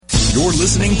You're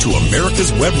listening to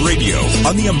America's Web Radio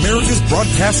on the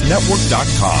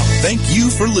AmericasBroadcastNetwork.com. Thank you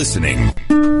for listening.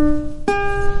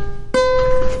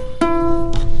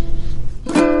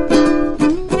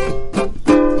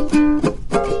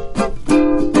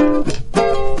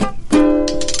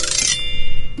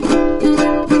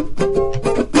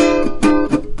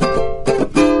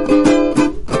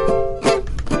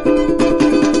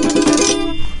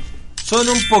 Son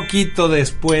un poquito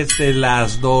después de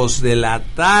las 2 de la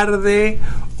tarde,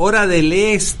 hora del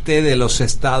este de los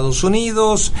Estados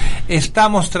Unidos.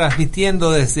 Estamos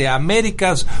transmitiendo desde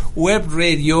America's Web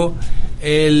Radio,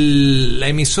 la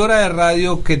emisora de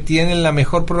radio que tiene la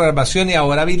mejor programación y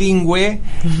ahora bilingüe,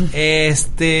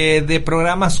 de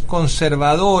programas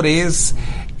conservadores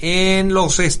en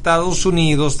los Estados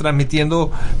Unidos,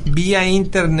 transmitiendo vía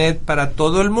internet para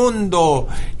todo el mundo.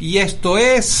 Y esto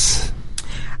es...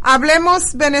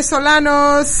 Hablemos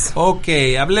venezolanos. Ok,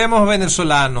 hablemos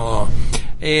venezolano.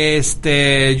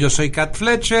 Yo soy Cat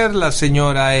Fletcher, la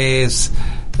señora es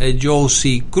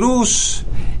Josie Cruz,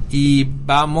 y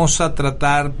vamos a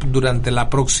tratar durante la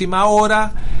próxima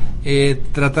hora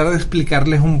tratar de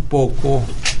explicarles un poco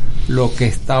lo que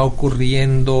está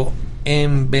ocurriendo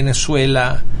en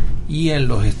Venezuela y en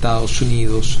los Estados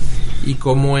Unidos y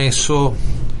cómo eso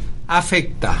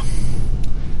afecta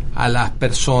a las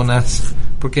personas,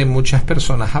 porque hay muchas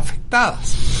personas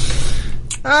afectadas.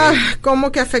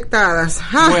 ¿Cómo que afectadas?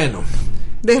 Bueno,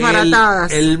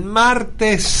 desbaratadas. El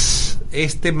martes,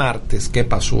 ¿qué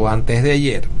pasó? Antes de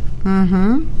ayer,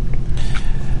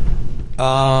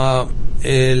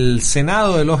 el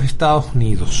Senado de los Estados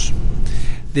Unidos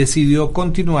decidió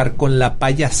continuar con la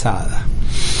payasada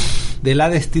de la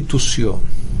destitución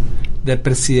del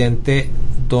presidente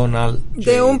Donald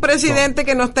J. De un presidente Trump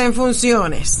que no está en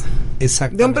funciones.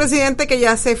 Exactamente. De un presidente que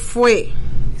ya se fue.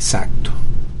 Exacto.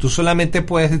 Tú solamente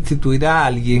puedes destituir a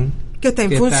alguien que está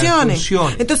en funciones.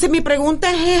 Entonces mi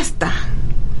pregunta es esta.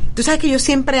 Tú sabes que yo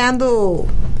siempre ando...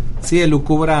 Sí,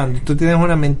 elucubrando. Tú tienes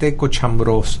una mente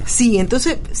cochambrosa. Sí,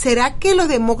 entonces, ¿será que los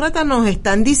demócratas nos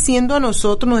están diciendo a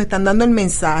nosotros, nos están dando el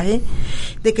mensaje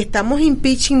de que estamos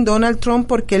impeaching Donald Trump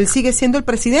porque él sigue siendo el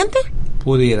presidente?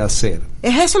 Pudiera ser.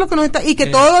 ¿Es eso lo que nos está...? Y que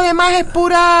todo lo demás es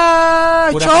pura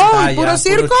show, pantalla, puro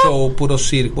circo. Puro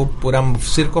circo,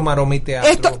 maroma y teatro.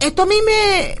 Esto a mí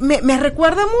me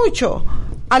recuerda mucho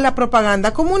a la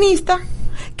propaganda comunista,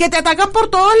 que te atacan por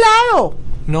todos lados.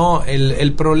 No,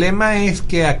 el problema es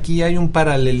que aquí hay un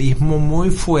paralelismo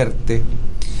muy fuerte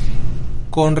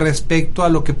con respecto a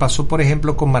lo que pasó, por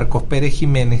ejemplo, con Marcos Pérez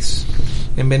Jiménez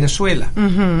en Venezuela.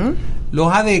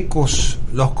 Los adecos,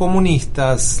 los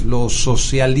comunistas, los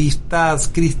socialistas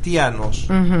cristianos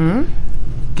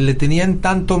le tenían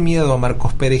tanto miedo a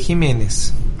Marcos Pérez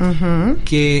Jiménez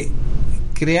que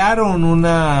crearon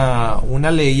una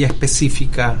ley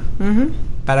específica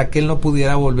para que él no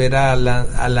pudiera volver a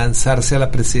lanzarse a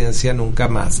la presidencia nunca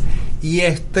más. Y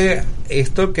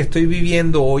esto que estoy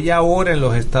viviendo hoy ahora en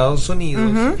los Estados Unidos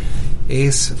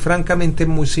es francamente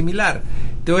muy similar.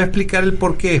 Te voy a explicar el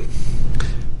por qué.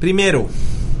 Primero,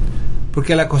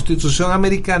 porque la Constitución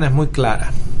americana es muy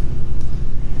clara.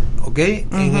 ¿Ok?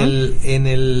 En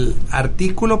el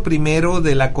artículo primero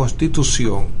de la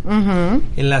Constitución,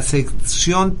 en la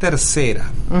sección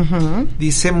tercera,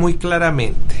 dice muy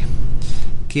claramente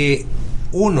que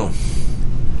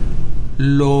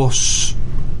los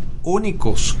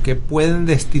únicos que pueden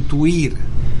destituir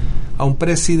a un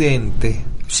presidente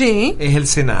es el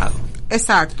Senado.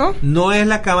 Exacto. No es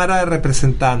la Cámara de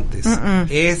Representantes,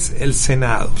 es el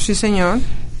Senado. Sí, señor.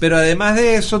 Pero además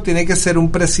de eso tiene que ser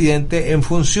un presidente en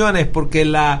funciones, porque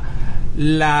el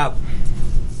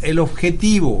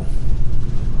objetivo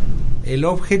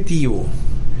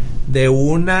de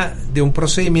un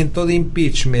procedimiento de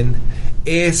impeachment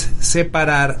es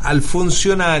separar al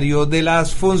funcionario de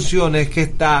las funciones que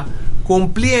está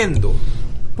cumpliendo.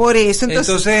 Por eso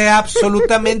entonces es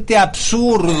absolutamente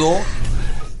absurdo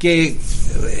que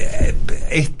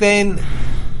estén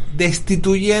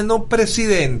destituyendo a un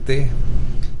presidente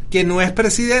que no es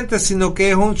presidente, sino que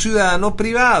es un ciudadano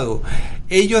privado.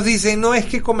 Ellos dicen, no, es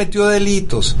que cometió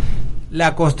delitos.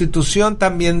 La Constitución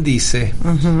también dice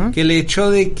que el hecho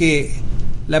de que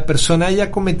la persona haya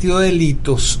cometido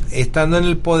delitos estando en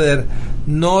el poder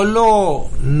no lo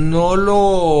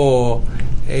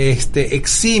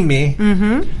exime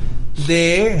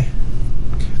de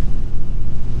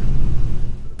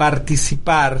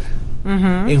participar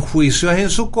en juicios en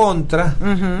su contra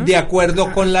de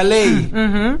acuerdo con la ley.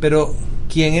 Pero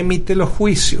 ¿quién emite los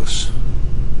juicios?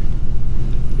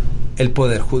 el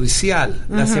Poder Judicial,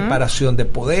 la separación de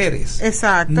poderes.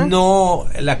 Exacto. No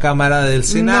la Cámara del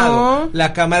Senado. No.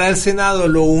 La Cámara del Senado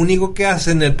lo único que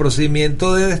hace en el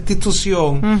procedimiento de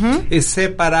destitución es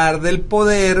separar del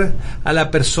poder a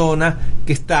la persona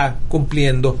que está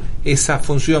cumpliendo esa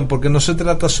función, porque no se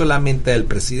trata solamente del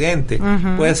presidente.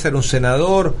 Puede ser un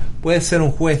senador, puede ser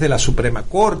un juez de la Suprema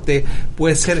Corte,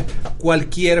 puede ser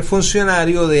cualquier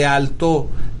funcionario de alto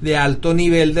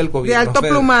nivel del gobierno. De alto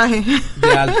plumaje.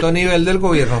 De alto nivel del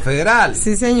gobierno federal.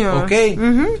 Sí, señor. ¿Ok?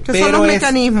 Que son los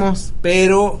mecanismos.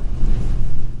 Pero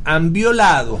han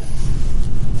violado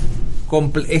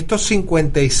estos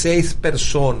 56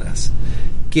 personas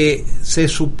que se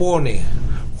supone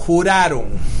juraron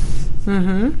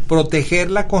proteger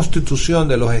la Constitución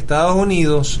de los Estados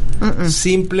Unidos,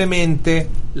 simplemente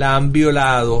la han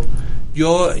violado.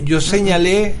 Yo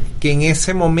señalé que en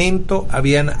ese momento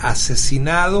habían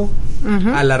asesinado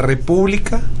a la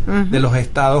República de los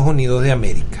Estados Unidos de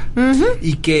América,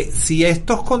 y que si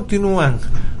estos continúan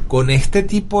con este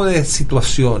tipo de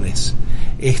situaciones,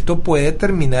 esto puede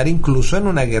terminar incluso en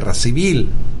una guerra civil.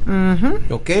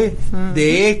 ¿Ok?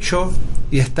 De hecho,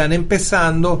 y están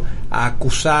empezando a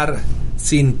acusar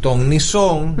sin ton ni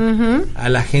son a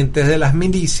la gente de las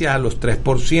milicias, a los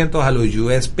 3%, a los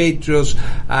US Patriots,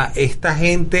 a esta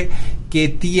gente que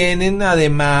tienen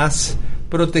además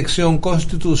protección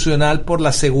constitucional por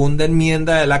la segunda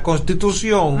enmienda de la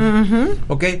Constitución,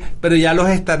 ¿ok? Pero ya los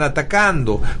están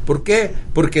atacando. ¿Por qué?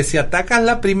 Porque si atacas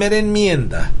la primera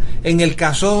enmienda, en el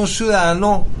caso de un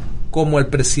ciudadano como el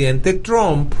presidente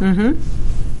Trump,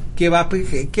 ¿qué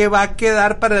va a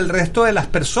quedar para el resto de las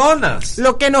personas?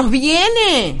 Lo que nos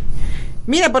viene.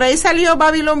 Mira, por ahí salió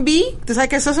Babylon Bee, tú sabes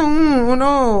que esos son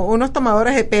unos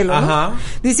tomadores de pelo, ¿no?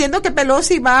 Diciendo que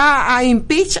Pelosi va a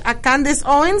impeach a Candace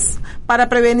Owens para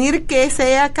prevenir que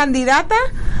sea candidata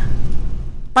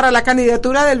para la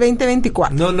candidatura del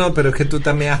 2024. No, pero es que tú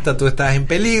también, hasta tú estás en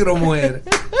peligro, mujer.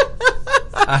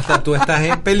 Hasta tú estás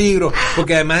en peligro,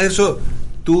 porque además de eso,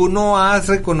 tú no has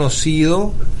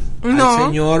reconocido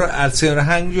al señor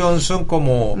Hank Johnson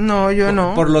como... No, yo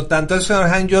no. Por lo tanto, el señor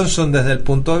Hank Johnson, desde el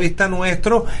punto de vista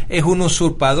nuestro, es un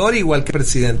usurpador, igual que el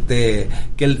presidente...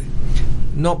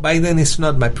 Biden is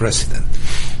not my president.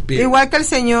 Igual que el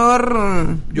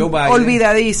señor Joe Biden.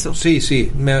 Olvidadizo. Sí.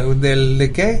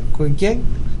 ¿De qué? ¿Con quién?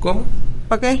 ¿Cómo?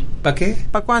 ¿Para qué? ¿Para qué?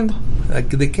 ¿Para cuándo?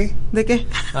 ¿De qué? ¿De qué?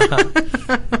 Ajá.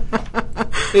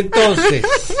 Entonces,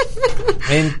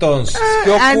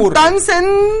 ¿qué ocurre?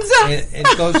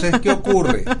 Entonces, ¿qué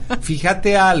ocurre?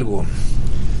 Fíjate algo.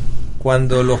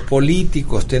 Cuando los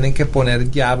políticos tienen que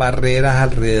poner ya barreras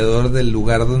alrededor del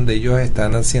lugar donde ellos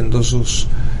están haciendo sus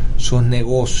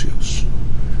negocios,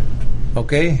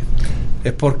 ¿ok?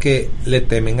 Es porque le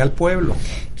temen al pueblo.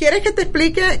 ¿Quieres que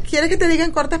te diga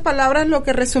en cortas palabras lo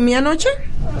que resumí anoche?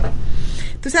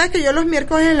 Tú sabes que yo los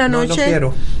miércoles en la noche... No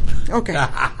quiero. Ok.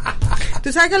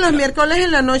 Tú sabes que los miércoles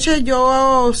en la noche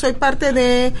yo soy parte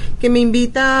de... que me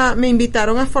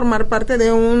invitaron a formar parte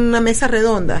de una mesa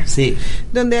redonda. Sí.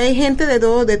 Donde hay gente de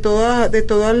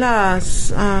todas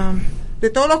las... de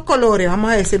todos los colores,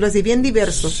 vamos a decirlo así, bien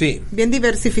diversos. Sí. Bien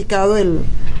diversificado el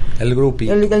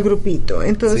grupito. El grupito.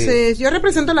 Entonces, yo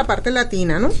represento la parte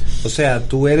latina, ¿no? O sea,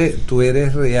 tú eres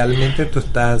realmente, tú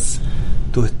estás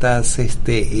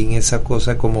en esa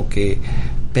cosa como que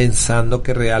pensando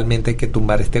que realmente hay que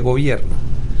tumbar este gobierno.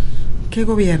 ¿Qué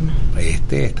gobierno?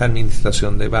 Esta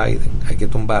administración de Biden, hay que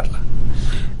tumbarla.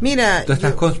 Mira, tú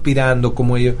estás conspirando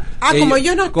como ellos. Como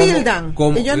ellos nos tildan.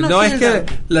 Es que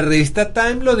la revista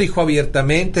Time lo dijo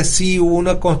abiertamente. Sí, hubo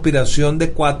una conspiración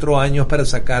de 4 años para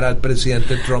sacar al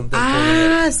presidente Trump del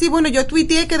poder. Sí, bueno, yo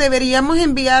tuiteé que deberíamos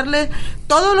enviarle,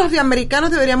 todos los americanos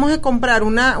deberíamos de comprar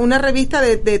una revista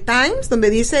de Times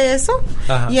donde dice eso.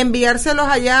 Ajá. Y enviárselos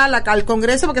allá al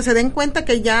Congreso porque se den cuenta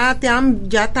que ya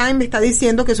Time está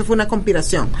diciendo que eso fue una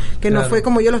conspiración, que no fue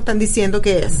como ellos lo están diciendo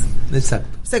que es.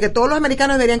 Exacto. O sea, que todos los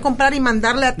americanos deberían comprar y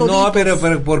mandarle a todos. No, pero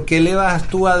 ¿por qué le vas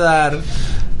tú a dar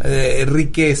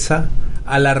riqueza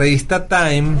a la revista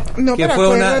Time? No, que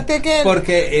fue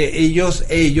porque ellos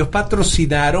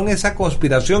patrocinaron esa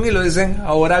conspiración y lo dicen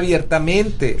ahora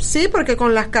abiertamente. Sí, porque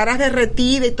con las caras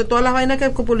derretidas y todas las vainas que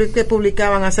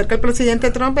publicaban acerca del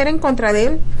presidente Trump era en contra de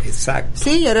él. Exacto.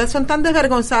 Sí, y ahora son tan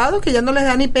desvergonzados que ya no les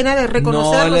da ni pena de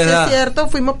reconocerlo. Si es cierto,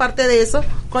 fuimos parte de eso.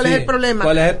 ¿Cuál es el problema?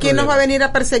 ¿Quién nos va a venir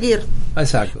a perseguir?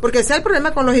 Exacto. Porque ese es el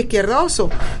problema con los izquierdosos,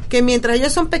 que mientras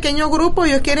ellos son pequeños grupos,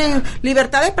 ellos quieren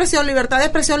libertad de expresión, libertad de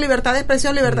expresión, libertad de expresión.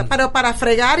 expresión, libertad, pero para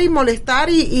fregar y molestar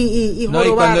y no, y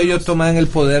cuando ellos toman el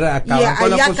poder acaban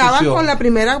con la Constitución.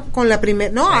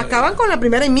 Acaban con la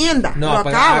primera enmienda. No,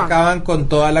 acaban con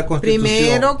toda la Constitución.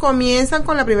 Primero comienzan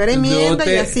con la primera enmienda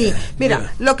y así.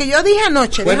 Mira, lo que yo dije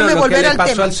anoche, déjame volver al tema.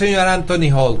 Pasó al señor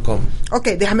Anthony Holcomb. Ok,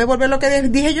 déjame volver lo que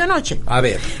dije yo anoche. A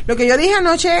ver. Lo que yo dije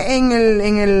anoche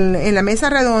en la mesa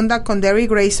redonda con Derrick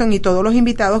Grayson y todos los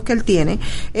invitados que él tiene,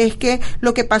 es que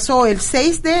lo que pasó el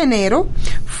 6 de enero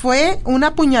fue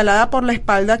una puñalada por la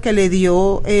espalda que le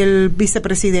dio el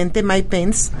vicepresidente Mike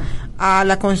Pence a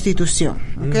la Constitución,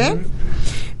 ¿ok? Uh-huh.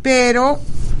 Pero,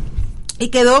 y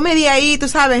quedó media ahí, tú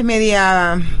sabes, medio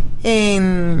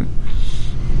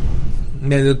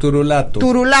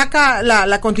turulaca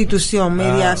la Constitución,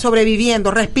 media sobreviviendo,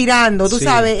 respirando, tú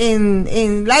sabes,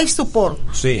 en life support,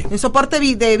 en soporte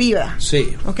de vida,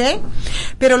 ¿ok?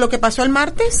 Pero lo que pasó el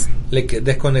martes, le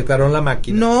desconectaron la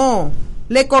máquina. No,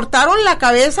 le cortaron la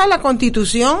cabeza a la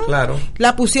Constitución,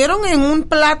 la pusieron en un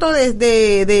plato de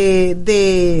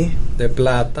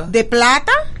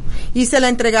plata y se la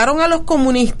entregaron a los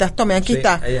comunistas. Tome, aquí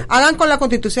está. Hagan con la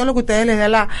Constitución lo que ustedes les dé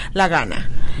la gana.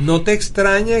 ¿No te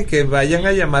extraña que vayan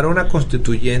a llamar a una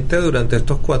constituyente durante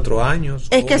estos 4 años?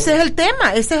 Es que ese es el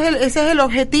tema, ese es el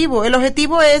objetivo. El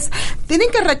objetivo es, tienen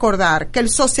que recordar que el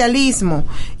socialismo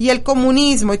y el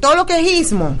comunismo y todo lo que es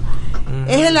ismo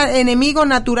es el enemigo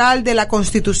natural de la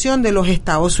Constitución de los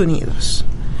Estados Unidos.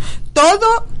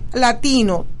 Todo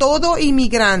latino, todo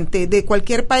inmigrante de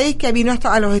cualquier país que vino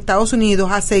a los Estados Unidos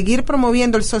a seguir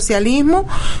promoviendo el socialismo,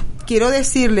 quiero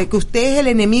decirle que usted es el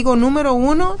enemigo número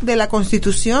 1 de la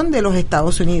Constitución de los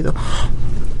Estados Unidos.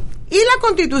 Y la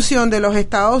Constitución de los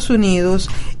Estados Unidos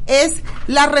es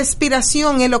la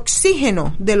respiración, el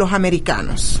oxígeno de los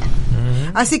americanos.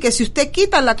 Así que si usted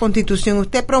quita la Constitución,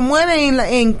 usted promueve en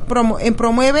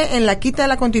la quita de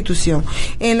la Constitución,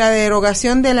 en la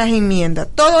derogación de las enmiendas,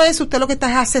 todo eso usted lo que está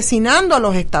es asesinando a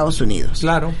los Estados Unidos.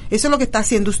 Claro. Eso es lo que está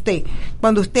haciendo usted.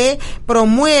 Cuando usted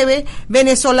promueve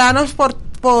venezolanos por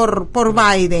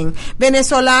Biden,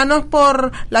 venezolanos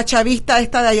por la chavista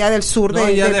esta de allá del sur.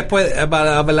 Después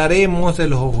hablaremos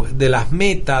de las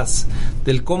metas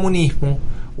del comunismo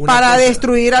para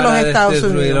destruir a los Estados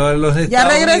Unidos. Ya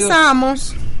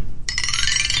regresamos.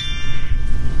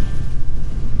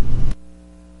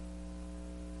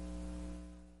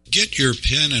 Get your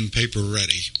pen and paper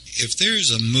ready. If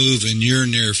there's a move in your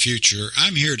near future,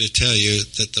 I'm here to tell you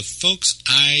that the folks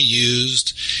I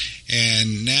used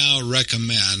and now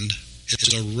recommend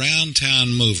is Around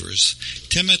Town Movers.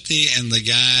 Timothy and the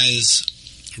guys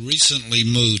recently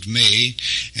moved me,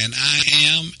 and I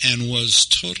am and was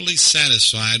totally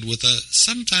satisfied with a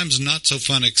sometimes not so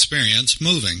fun experience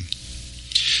moving.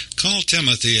 Call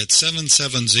Timothy at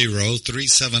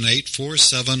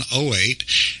 770-378-4708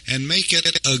 and make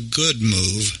it a good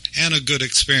move and a good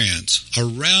experience.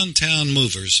 Around Town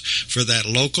Movers for that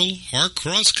local or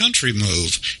cross-country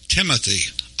move.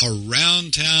 Timothy,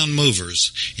 Around Town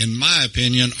Movers, in my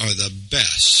opinion, are the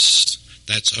best.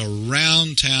 That's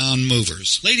Around Town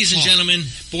Movers. Ladies and gentlemen,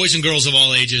 boys and girls of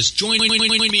all ages, join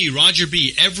me, Roger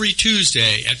B., every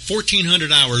Tuesday at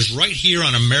 1400 hours right here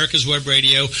on America's Web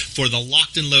Radio for the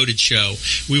Locked and Loaded Show.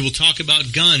 We will talk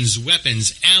about guns,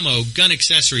 weapons, ammo, gun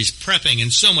accessories, prepping,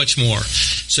 and so much more.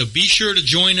 So be sure to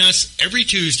join us every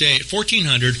Tuesday at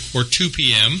 1400 or 2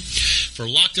 p.m. for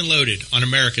Locked and Loaded on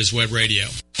America's Web Radio.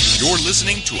 You're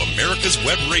listening to America's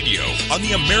Web Radio on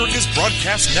the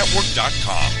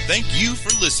AmericasBroadcastNetwork.com. Thank you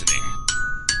for listening.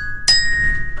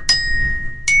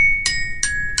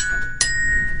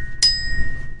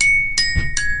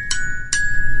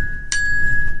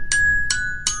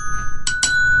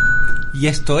 Y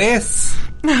esto es...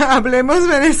 Hablemos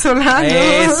venezolano.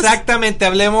 Exactamente,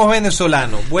 hablemos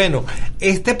venezolano. Bueno,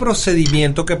 este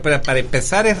procedimiento que para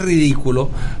empezar es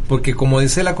ridículo, porque como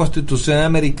dice la Constitución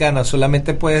americana,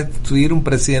 solamente puede destituir un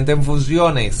presidente en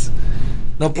funciones.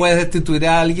 No puedes destituir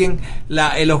a alguien.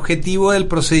 El objetivo del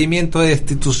procedimiento de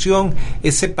destitución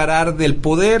es separar del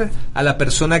poder a la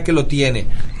persona que lo tiene.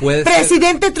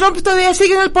 Presidente Trump todavía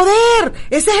sigue en el poder.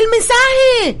 Ese es el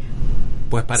mensaje.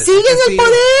 Pues parece ¡sigue en el sí.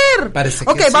 poder! Parece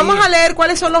ok, que vamos sí. a leer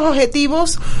cuáles son los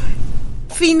objetivos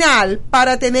final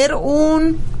para tener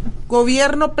un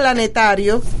gobierno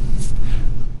planetario.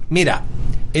 Mira,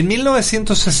 en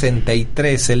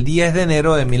 1963, el 10 de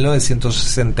enero de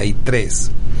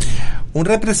 1963, un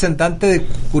representante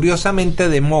curiosamente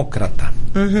demócrata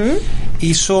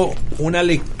hizo una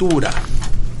lectura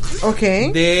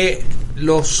de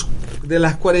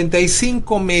las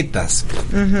 45 metas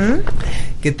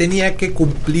que tenía que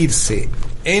cumplirse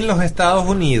en los Estados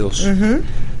Unidos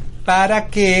para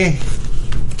que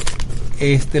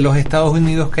los Estados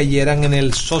Unidos cayeran en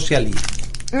el socialismo.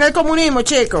 En el comunismo,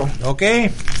 chico. ¿Ok?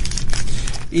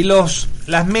 Y las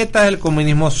metas del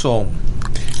comunismo son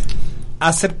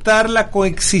aceptar la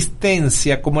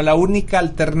coexistencia como la única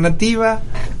alternativa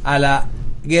a la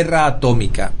guerra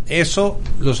atómica. Eso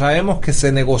lo sabemos que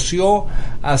se negoció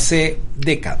hace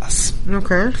décadas.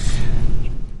 Okay.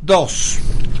 2.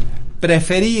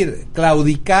 Preferir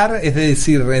claudicar, es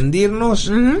decir,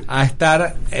 rendirnos, a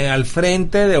estar al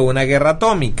frente de una guerra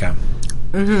atómica.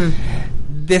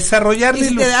 Desarrollar la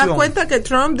ilusión. Y te das cuenta que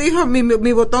Trump dijo,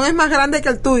 mi botón es más grande que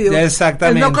el tuyo.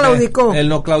 Exactamente. Él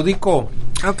no claudicó.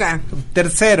 Okay.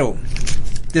 3.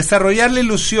 Desarrollar la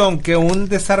ilusión que un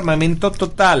desarmamento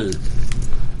total,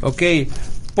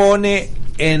 pone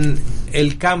en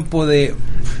el campo de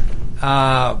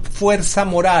fuerza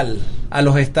moral a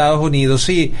los Estados Unidos.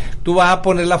 Sí, tú vas a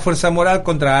poner la fuerza moral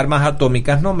contra armas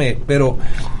atómicas, pero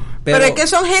es que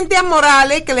son gente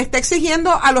amorales que le está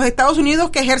exigiendo a los Estados Unidos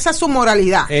que ejerza su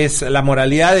moralidad. Es la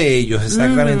moralidad de ellos,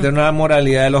 exactamente, no la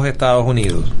moralidad de los Estados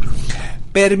Unidos.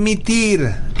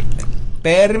 Permitir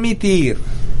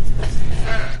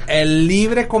el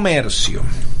libre comercio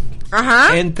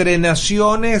entre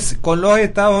naciones con los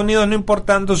Estados Unidos, no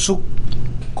importando su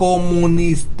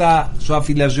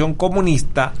afiliación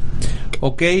comunista,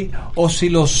 o si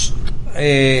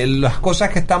las cosas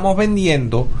que estamos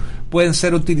vendiendo pueden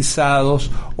ser utilizados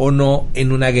o no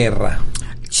en una guerra.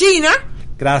 China.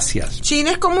 Gracias.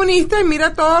 China es comunista y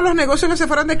mira todos los negocios que se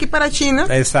fueron de aquí para China.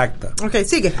 Exacto. Ok,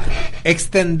 sigue.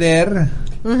 Extender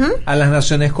a las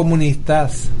naciones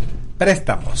comunistas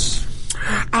préstamos.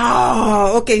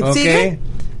 Sigue.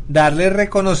 Darle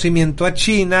reconocimiento a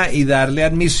China y darle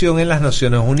admisión en las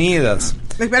Naciones Unidas.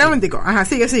 Espera un momentico.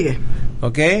 Sigue.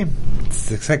 Ok.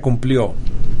 Se cumplió.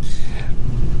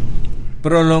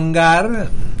 Prolongar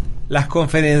las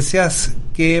conferencias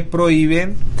que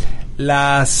prohíben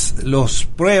las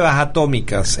pruebas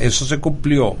atómicas. Eso se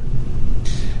cumplió.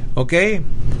 ¿Ok?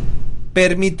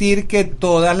 Permitir que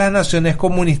todas las naciones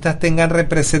comunistas tengan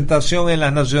representación en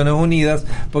las Naciones Unidas,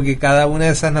 porque cada una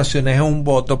de esas naciones es un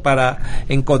voto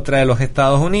en contra de los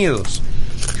Estados Unidos.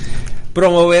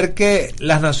 Promover que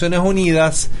las Naciones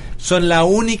Unidas son la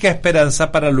única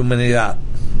esperanza para la humanidad.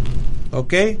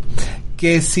 ¿Ok?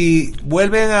 Que si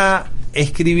vuelven a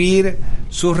escribir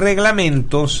sus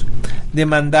reglamentos,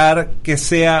 demandar que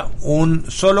sea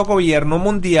un solo gobierno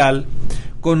mundial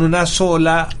con una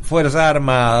sola fuerzas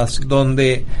armadas,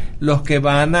 donde los que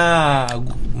van a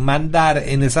mandar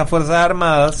en esas fuerzas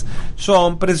armadas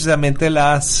son precisamente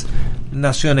las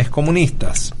naciones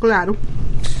comunistas. Claro.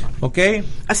 ¿Ok?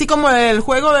 Así como el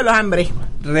juego de los hambres.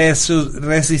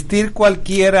 Resistir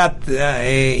cualquier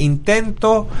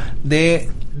intento de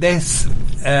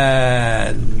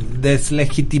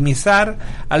deslegitimizar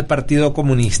al Partido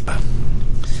Comunista.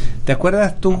 ¿Te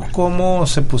acuerdas tú cómo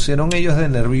se pusieron ellos de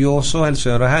nerviosos, el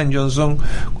señor Han Johnson,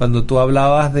 cuando tú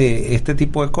hablabas de este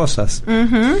tipo de cosas?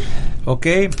 ¿Ok?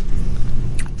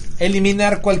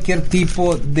 Eliminar cualquier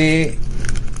tipo de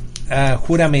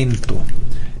juramento.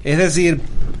 Es decir,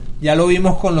 ya lo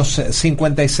vimos con los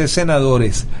 56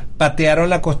 senadores.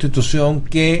 Patearon la Constitución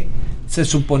que se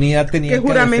suponía tenían que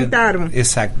juramentaron.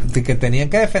 Exacto, que tenían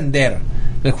que defender.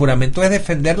 El juramento es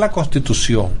defender la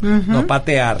Constitución, no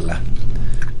patearla.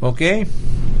 ¿Ok?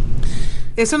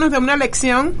 Eso nos da una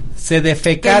lección. Se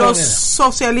defecaron. Que los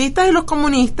socialistas y los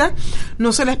comunistas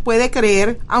no se les puede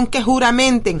creer, aunque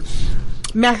juramenten.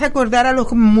 Me hace acordar a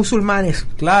los musulmanes.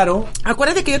 Claro.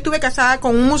 Acuérdate que yo estuve casada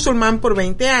con un musulmán por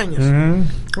 20 años.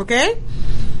 ¿Ok?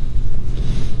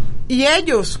 Y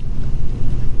ellos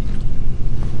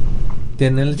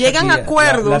llegan a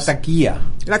acuerdos.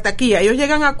 La taquilla. Ellos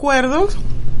llegan a acuerdos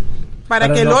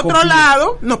para que el otro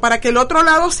lado, para que el otro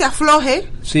lado se afloje.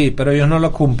 Sí, pero ellos no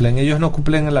lo cumplen, ellos no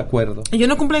cumplen el acuerdo. Ellos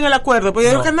no cumplen el acuerdo, porque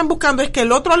ellos lo que andan buscando es que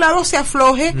el otro lado se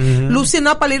afloje, loosen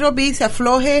up a little bit, se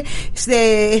afloje,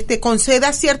 se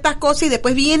conceda ciertas cosas y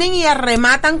después vienen y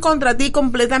arrematan contra ti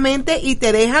completamente y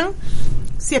te dejan,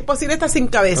 si es posible, hasta sin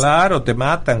cabeza. Claro, te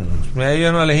matan, a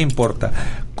ellos no les importa.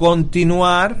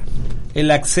 Continuar el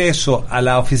acceso a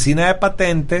la oficina de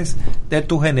patentes de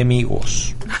tus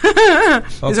enemigos.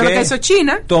 ¿Okay? Eso es lo que hizo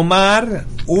China. Tomar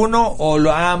uno o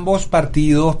ambos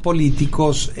partidos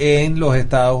políticos en los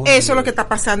Estados Unidos. Eso es lo que está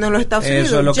pasando en los Estados Unidos.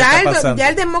 Eso es lo que está pasando. Ya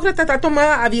el demócrata está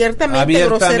tomado abiertamente,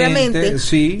 groseramente.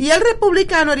 Sí. Y el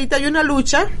republicano, ahorita hay una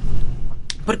lucha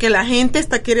porque la gente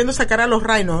está queriendo sacar a los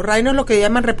reinos. Reinos es lo que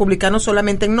llaman republicanos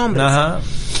solamente en nombres.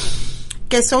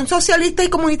 Que son socialistas y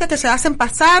comunistas que se hacen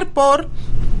pasar por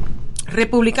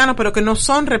republicanos, pero que no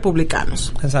son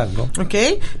republicanos. Exacto. ¿Ok?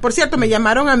 Por cierto, me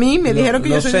llamaron a mí, me dijeron que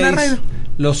yo soy una reina.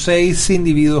 Los 6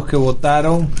 individuos que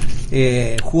votaron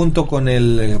junto con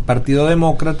el Partido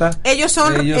Demócrata. Ellos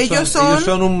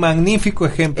son un magnífico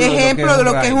ejemplo de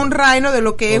lo que es un reino, de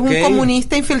lo que es un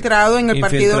comunista infiltrado en el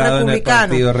Partido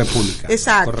Republicano.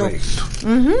 Exacto. Correcto.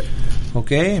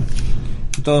 Ok.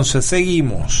 Entonces,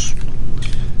 seguimos.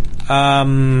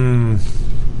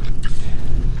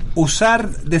 Usar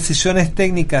decisiones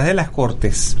técnicas de las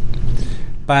Cortes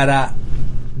para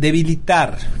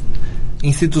debilitar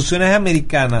instituciones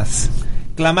americanas,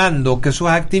 clamando que sus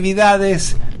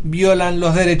actividades violan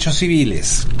los derechos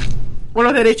civiles. O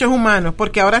los derechos humanos,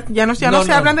 porque ahora no se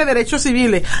hablan de derechos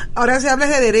civiles, ahora se habla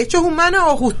de derechos humanos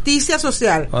o justicia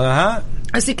social. Ajá.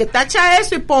 Así que tacha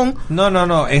eso y pon...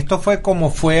 No, esto fue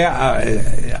como fue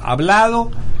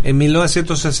hablado en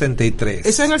 1963.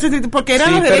 Eso en el 63, porque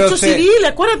eran los derechos civiles,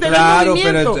 acuérdate del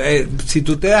movimiento. Pero si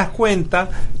tú te das cuenta,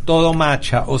 todo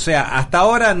marcha. O sea, hasta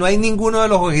ahora no hay ninguno de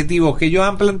los objetivos que ellos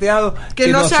han planteado que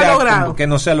no se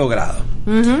ha logrado.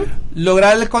 Uh-huh.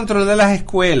 Lograr el control de las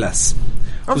escuelas,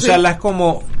 usarlas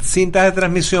como cintas de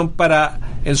transmisión para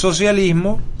el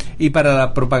socialismo y para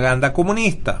la propaganda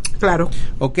comunista. Claro.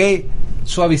 ¿Ok?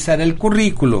 Suavizar el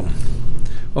currículum.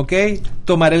 ¿Ok?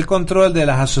 Tomar el control de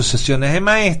las asociaciones de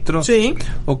maestros. Sí.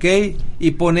 ¿Ok?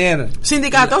 Y poner...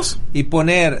 sindicatos. Y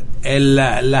poner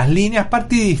las líneas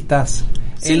partidistas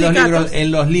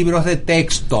en los libros de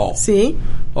texto. Sí.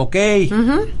 ¿Ok?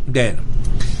 Uh-huh. Bien.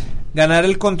 Ganar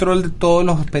el control de todos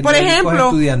los periódicos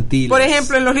estudiantiles. Por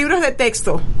ejemplo, en los libros de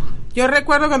texto. Yo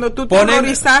recuerdo cuando tú te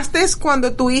horrorizaste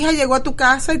cuando tu hija llegó a tu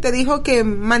casa y te dijo que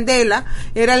Mandela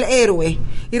era el héroe.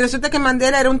 Y resulta que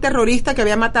Mandela era un terrorista que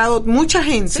había matado mucha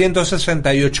gente.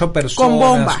 168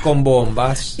 personas con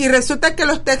bombas. Y resulta que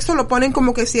los textos lo ponen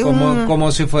como que si es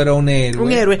como si fuera un héroe.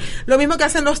 Un héroe. Lo mismo que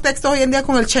hacen los textos hoy en día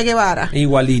con el Che Guevara.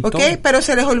 Igualito. ¿Ok? Pero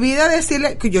se les olvida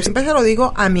decirle, que yo siempre se lo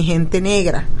digo a mi gente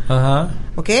negra. Ajá.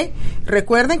 ¿Ok?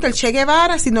 Recuerden que el Che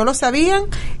Guevara, si no lo sabían,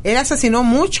 él asesinó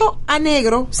mucho a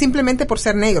negro simplemente por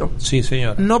ser negro. Sí,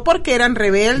 señor. No porque eran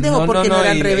rebeldes o porque no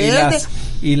eran rebeldes.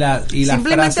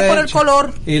 Simplemente por el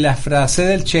color. Y las frases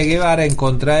del Che Guevara en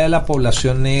contra de la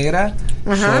población negra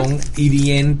son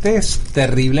hirientes,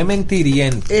 terriblemente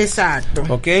hirientes. Exacto.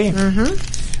 ¿Ok?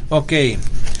 Ok.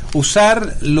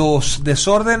 Usar los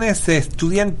desórdenes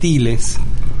estudiantiles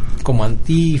como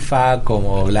Antifa,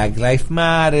 como Black Lives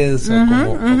Matter,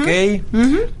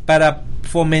 para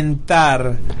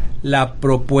fomentar la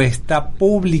propuesta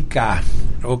pública,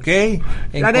 ¿ok?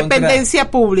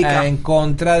 Dependencia pública. En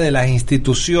contra de las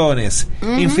instituciones.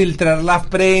 Infiltrar la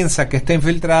prensa, que está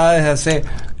infiltrada desde hace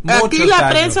muchos Aquí la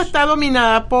años. prensa está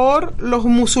dominada por los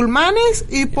musulmanes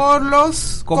y por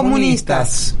los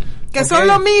comunistas. Que son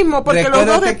lo mismo, porque los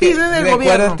dos dependen del gobierno.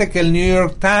 Recuérdate que el New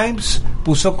York Times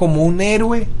puso como un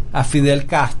héroe a Fidel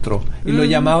Castro y lo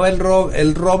llamaba el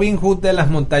Robin Hood de las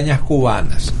montañas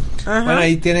cubanas. Ajá. Bueno,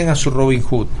 ahí tienen a su Robin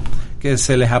Hood, que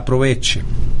se les aproveche.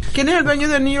 ¿Quién es el dueño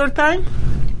del New York Times?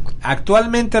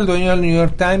 Actualmente el dueño del New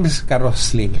York Times es Carlos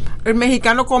Slim. El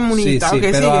mexicano comunista. Sí,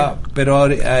 pero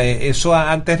eso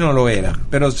antes no lo era,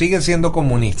 pero sigue siendo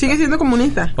comunista. Sigue siendo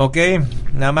comunista. Ok,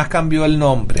 nada más cambió el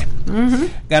nombre.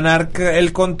 Ganar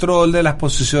el control de las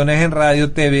posiciones en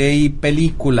radio, TV y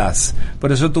películas.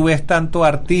 Por eso tú ves tanto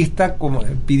artista como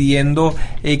pidiendo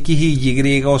X,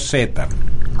 Y o Z.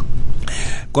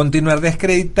 Continuar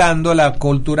descreditando la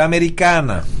cultura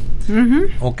americana.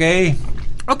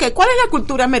 Ok, ¿cuál es la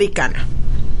cultura americana?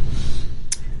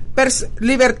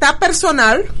 Libertad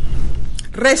personal,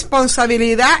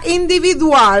 responsabilidad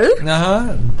individual.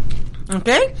 Ajá. ¿Ok?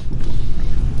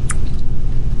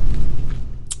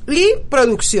 Y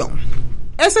producción.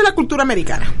 Esa es la cultura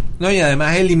americana. No, y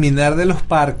además eliminar de los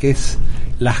parques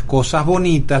las cosas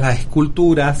bonitas, las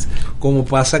esculturas, como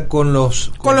pasa con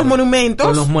los monumentos.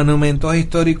 Con los monumentos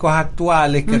históricos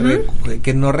actuales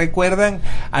que no recuerdan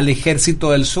al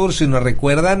Ejército del Sur, sino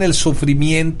recuerdan el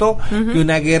sufrimiento que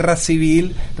una guerra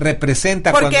civil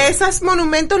representa. Porque esos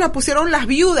monumentos los pusieron las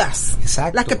viudas.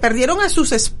 Exacto. Las que perdieron a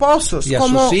sus esposos. Y a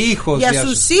sus hijos. Y a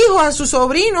sus hijos, a sus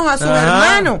sobrinos, a sus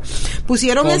hermanos.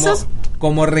 Pusieron esos...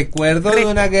 Como recuerdo de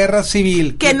una guerra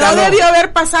civil. Que no debió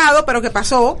haber pasado, pero que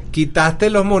pasó.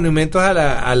 Quitaste los monumentos a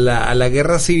la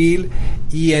guerra civil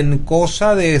y en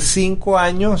cosa de 5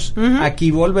 años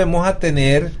aquí volvemos a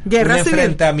tener guerra un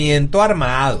enfrentamiento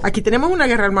armado. Aquí tenemos una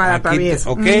guerra armada también.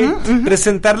 ¿Ok?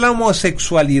 Presentar la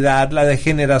homosexualidad, la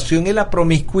degeneración y la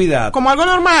promiscuidad. Como algo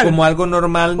normal. Como algo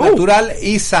normal, natural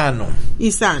y sano.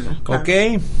 Y sano. Claro.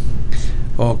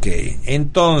 Ok,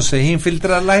 entonces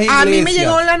infiltrar las iglesias. A mí me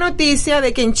llegó la noticia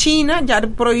de que en China ya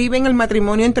prohíben el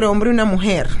matrimonio entre hombre y una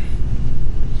mujer.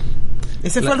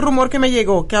 Ese fue el rumor que me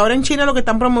llegó, que ahora en China lo que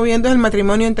están promoviendo es el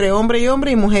matrimonio entre hombre y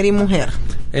hombre y mujer.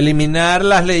 Eliminar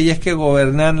las leyes que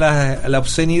gobernan la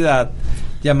obscenidad,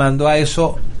 llamando a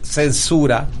eso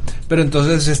censura, pero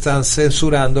entonces se están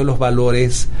censurando los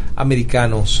valores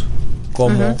americanos,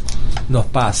 como nos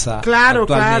pasa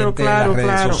actualmente en las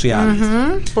redes sociales.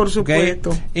 Por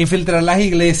supuesto. ¿Okay? Infiltrar las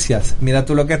iglesias. Mira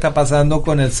tú lo que está pasando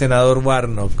con el senador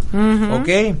Warnock. ¿Ok?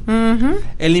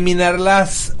 Eliminar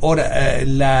las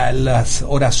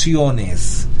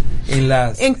oraciones.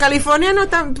 En California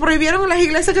prohibieron a las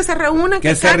iglesias que se reúnan,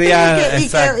 que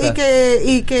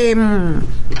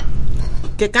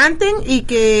canten y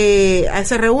que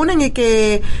se reúnen y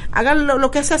que hagan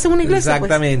lo que se hace en una iglesia.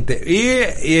 Exactamente. Pues. Y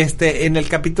en el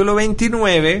capítulo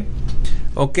 29,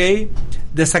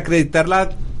 desacreditar la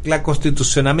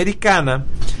Constitución americana,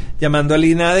 llamándola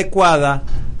inadecuada,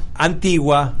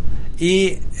 antigua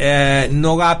y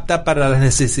no apta para las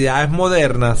necesidades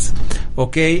modernas,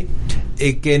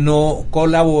 que no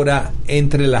colabora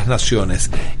entre las naciones.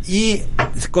 Y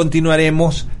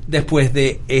continuaremos después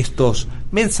de estos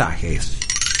mensajes.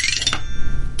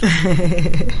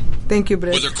 Thank you,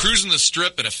 Brett. Whether cruising the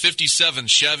strip in a 57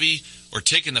 Chevy or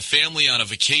taking the family on a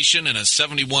vacation in a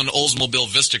 71 Oldsmobile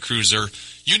Vista Cruiser,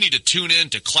 you need to tune in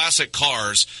to Classic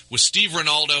Cars with Steve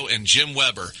Ronaldo and Jim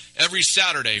Weber every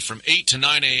Saturday from 8 to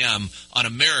 9 a.m. on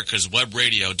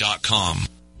americaswebradio.com.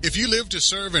 If you live to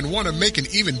serve and want to make an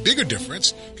even bigger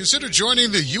difference, consider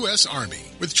joining the U.S. Army.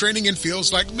 With training in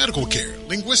fields like medical care,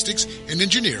 linguistics, and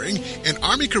engineering, an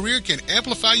Army career can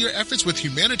amplify your efforts with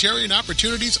humanitarian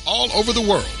opportunities all over the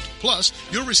world. Plus,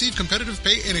 you'll receive competitive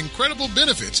pay and incredible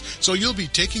benefits, so you'll be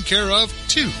taken care of,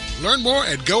 too. Learn more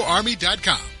at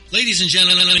GoArmy.com. Ladies and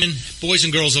gentlemen, boys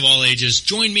and girls of all ages,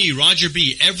 join me, Roger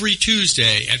B., every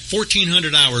Tuesday at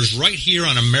 1400 hours right here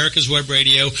on America's Web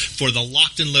Radio for the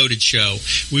Locked and Loaded Show.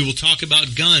 We will talk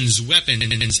about guns,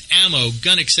 weapons, ammo,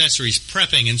 gun accessories,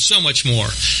 prepping, and so much more.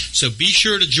 So be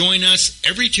sure to join us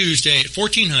every Tuesday at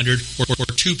 1400 or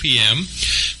 2 p.m.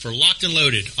 for Locked and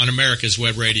Loaded on America's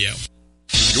Web Radio.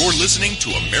 You're listening to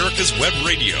America's Web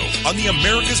Radio on the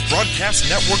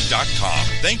AmericasBroadcastNetwork.com.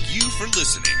 Thank you for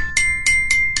listening.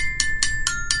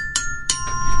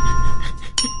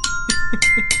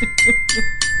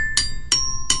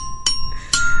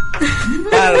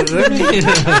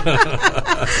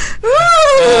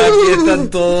 Aquí están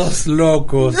todos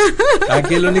locos.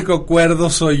 Aquí el único cuerdo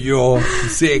soy yo.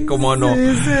 Sí, cómo no.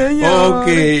 Sí, ok,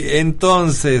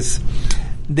 entonces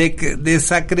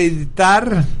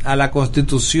desacreditar a la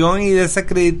Constitución y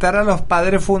desacreditar a los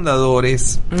padres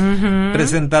fundadores,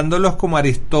 presentándolos como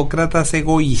aristócratas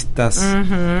egoístas,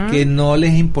 que no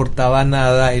les importaba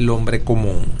nada el hombre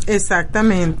común.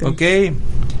 Exactamente. ¿Ok?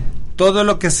 Todo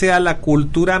lo que sea la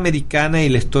cultura americana y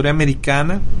la historia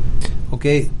americana,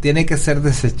 tiene que ser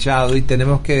desechado y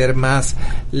tenemos que ver más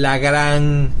el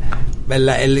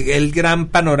gran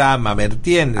panorama, ¿me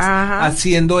entiendes?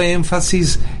 Haciendo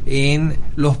énfasis en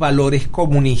los valores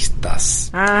comunistas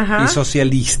y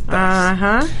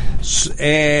socialistas.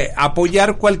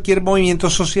 Apoyar cualquier movimiento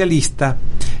socialista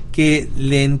que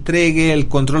le entregue el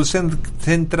control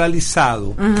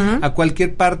centralizado a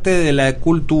cualquier parte de la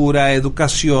cultura,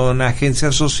 educación,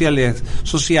 agencias sociales,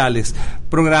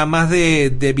 programas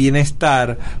de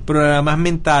bienestar, programas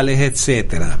mentales,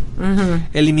 etcétera.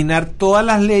 Eliminar todas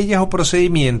las leyes o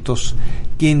procedimientos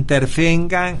que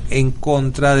intervengan en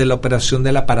contra de la operación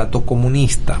del aparato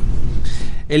comunista.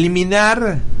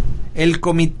 Eliminar el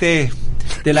comité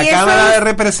de la Cámara de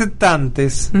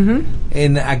Representantes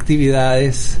en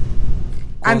actividades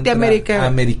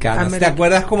antiamericanas. ¿Te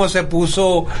acuerdas cómo se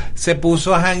puso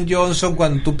a Han Johnson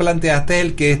cuando tú planteaste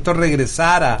el que esto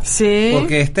regresara? Sí.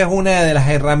 Porque esta es una de las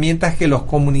herramientas que los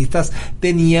comunistas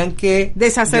tenían que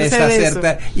deshacerse de eso.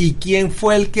 ¿Y quién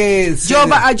fue el que Joe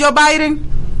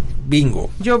Biden. Bingo.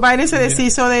 Joe Biden se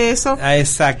deshizo de eso.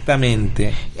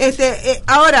 Exactamente.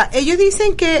 Ahora, ellos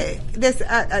dicen que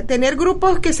tener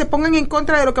grupos que se pongan en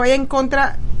contra de lo que vaya en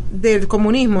contra del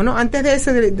comunismo, ¿no? Antes de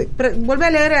ese, vuelve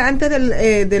a leer antes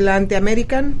del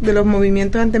anti-american, de los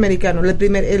movimientos antiamericanos.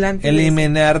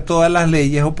 Eliminar todas las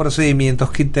leyes o procedimientos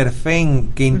que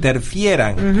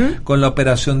interfieran con la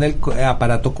operación del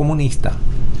aparato comunista.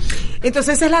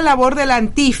 Entonces esa es la labor de la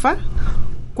Antifa,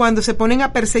 cuando se ponen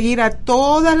a perseguir a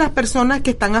todas las personas que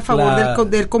están a favor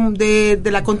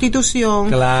de la Constitución,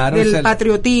 del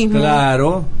patriotismo.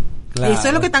 Claro. Eso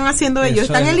es lo que están haciendo ellos.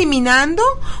 Están eliminando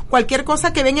cualquier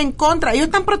cosa que venga en contra. Ellos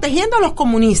están protegiendo a los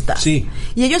comunistas. Sí.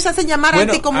 Y ellos se hacen llamar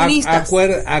anticomunistas.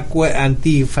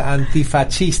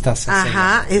 Antifascistas.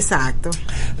 Exacto.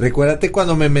 Recuérdate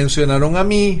cuando me mencionaron a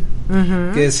mí,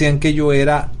 que decían que yo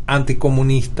era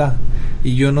anticomunista,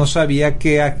 y yo no sabía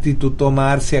qué actitud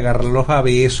tomar, si agarrarlos a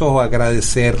besos o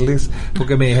agradecerles,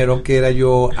 porque me dijeron que era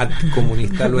yo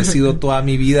anticomunista. Lo he sido toda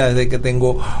mi vida, desde que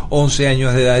tengo 11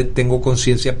 años de edad y tengo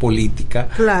conciencia política.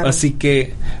 Claro. Así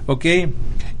que,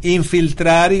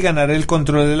 infiltrar y ganar el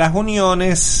control de las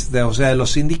uniones, o sea, de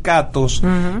los sindicatos,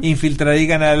 infiltrar y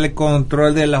ganar el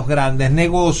control de los grandes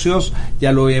negocios.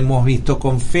 Ya lo hemos visto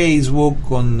con Facebook,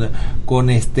 con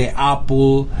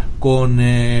Apple, con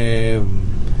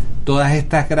todas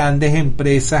estas grandes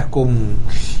empresas, con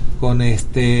 ¿cómo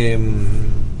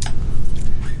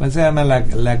se llama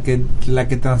la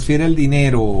que transfiere el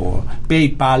dinero?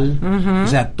 PayPal. O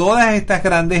sea, todas estas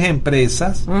grandes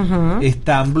empresas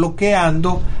están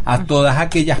bloqueando a todas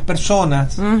aquellas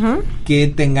personas que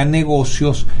tengan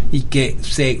negocios y que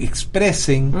se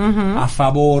expresen a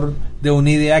favor de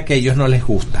una idea que a ellos no les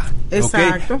gusta.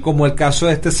 Exacto. Como el caso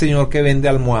de este señor que vende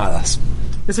almohadas.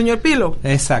 El señor Pilo.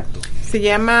 Exacto. Se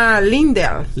llama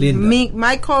Lindell.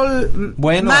 Michael.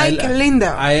 Bueno,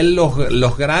 Lindell. A él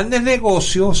los grandes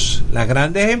negocios, las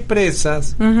grandes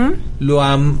empresas, lo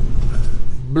han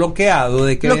bloqueado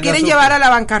de que lo quieren llevar a la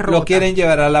bancarrota. Lo quieren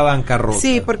llevar a la bancarrota.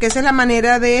 Sí, porque esa es la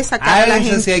manera de sacar a la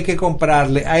gente. Sí hay que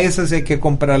comprarle, a ese sí hay que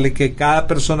comprarle, que cada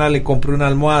persona le compre una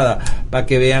almohada para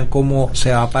que vean cómo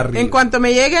se va para arriba. En cuanto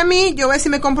me llegue a mí, yo voy a ver si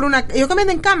me compro una. Ellos que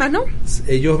venden camas, ¿no?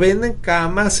 Ellos venden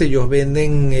camas, ellos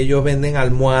venden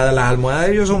almohadas. Las almohadas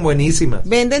de ellos son buenísimas.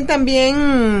 Venden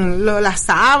también las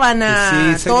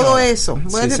sábanas, todo eso.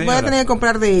 Voy a tener que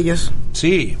comprar de ellos.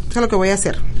 Sí. Eso es lo que voy a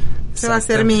hacer. Ese va a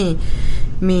ser mi...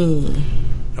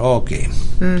 Ok.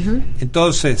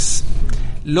 Entonces,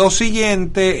 lo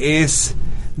siguiente es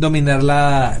dominar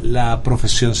la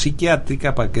profesión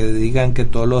psiquiátrica, para que digan que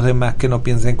todos los demás que no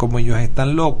piensen como ellos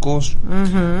están locos.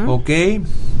 Ok.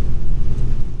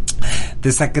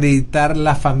 Desacreditar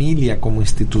la familia como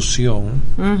institución,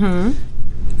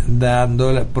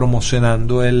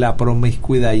 promocionando la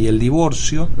promiscuidad y el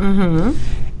divorcio.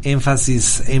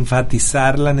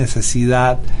 Enfatizar la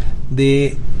necesidad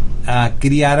de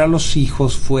criar a los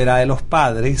hijos fuera de los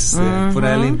padres,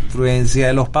 fuera de la influencia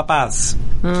de los papás.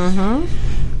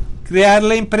 Crear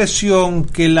la impresión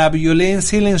que la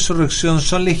violencia y la insurrección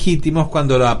son legítimos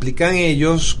cuando lo aplican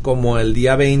ellos, como el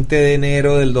día 20 de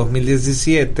enero del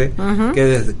 2017,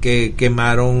 que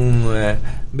quemaron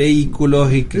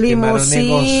vehículos y que quemaron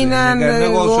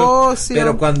negocios,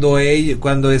 pero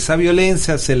cuando esa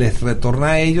violencia se les retorna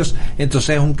a ellos,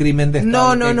 entonces es un crimen de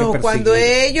Estado. No, cuando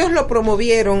ellos lo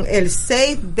promovieron el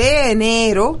 6 de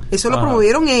enero, eso lo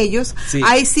promovieron ellos,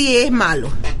 ahí sí es malo.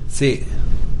 Sí.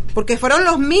 Porque fueron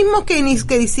los mismos que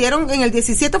hicieron en el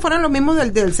 17, fueron los mismos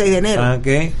del 6 de enero.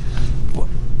 Okay.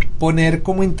 Poner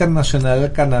como internacional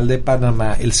el Canal de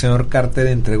Panamá. El señor Carter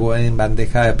entregó en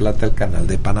bandeja de plata el Canal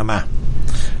de Panamá,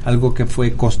 algo que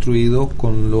fue construido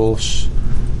con los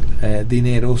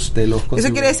dineros de los contribuyentes.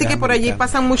 Eso quiere decir que por allí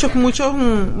pasan muchos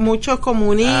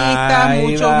comunistas,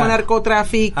 muchos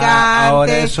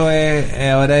narcotraficantes.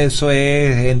 Ahora eso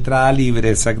es entrada libre,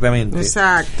 exactamente.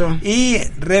 Exacto. Y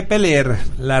repeler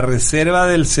la reserva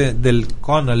del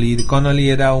Connolly. Connolly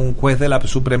era un juez de la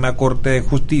Suprema Corte de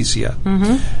Justicia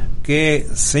que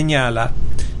señala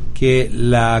que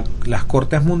las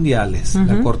cortes mundiales,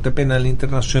 la Corte Penal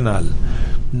Internacional,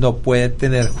 no puede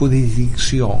tener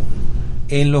jurisdicción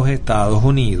en los Estados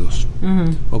Unidos,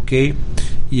 ¿ok?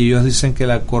 Y ellos dicen que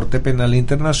la Corte Penal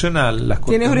Internacional, las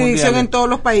cortes tiene jurisdicción en todos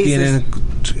los países, tienen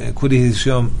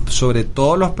jurisdicción sobre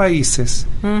todos los países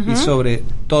y sobre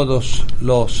todos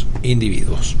los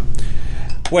individuos.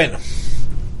 Bueno,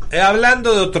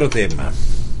 hablando de otro tema.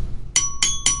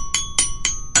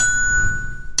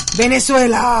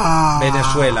 Venezuela.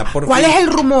 ¿Cuál es el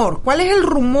rumor?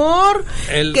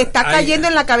 Que está cayendo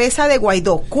en la cabeza de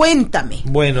Guaidó? Cuéntame.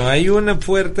 Bueno, hay un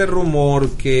fuerte rumor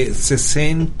que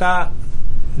 60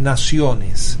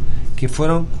 naciones, que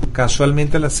fueron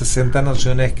casualmente las 60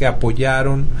 naciones que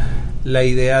apoyaron la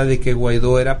idea de que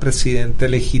Guaidó era presidente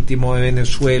legítimo de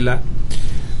Venezuela,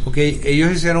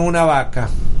 ellos hicieron una vaca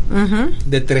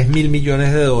de $3,000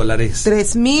 millones.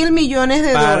 $3,000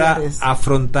 millones para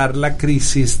afrontar la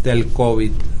crisis del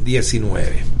COVID-19.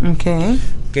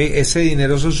 Ese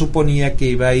dinero se suponía que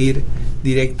iba a ir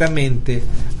directamente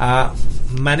a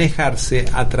manejarse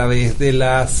a través de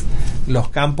los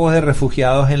campos de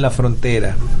refugiados en la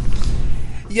frontera.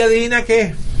 Y adivina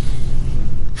qué,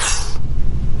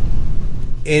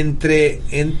 entre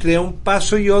un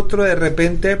paso y otro, de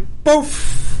repente,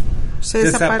 ¡puf!,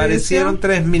 desaparecieron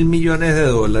 $3,000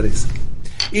 millones.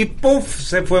 Y ¡puf!,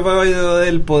 se fue Guaidó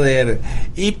del poder.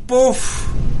 Y ¡puf!,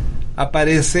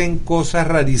 aparecen cosas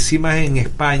rarísimas en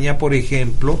España, por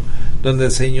ejemplo, donde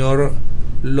el señor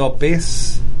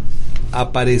López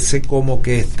aparece como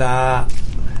que está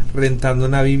rentando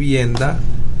una vivienda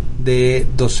de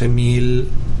 12,000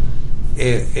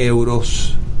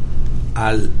 euros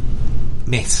al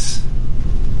mes.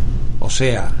 O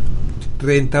sea,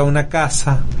 renta una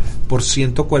casa por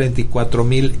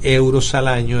 144,000 euros al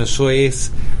año. Eso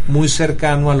es muy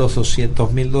cercano a los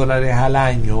 $200,000 al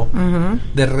año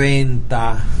de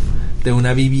renta de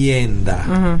una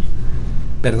vivienda.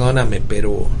 Perdóname,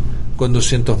 pero con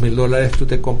 $200,000 tú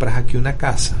te compras aquí una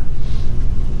casa.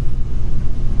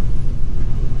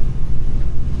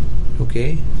 ¿Ok?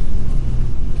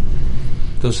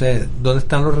 Entonces, ¿dónde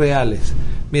están los reales?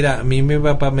 Mira, a mí mi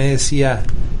papá me decía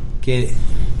que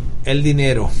el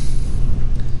dinero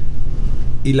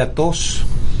y la tos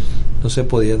no se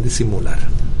podían disimular.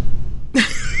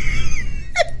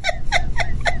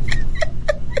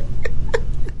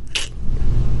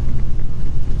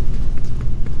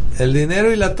 El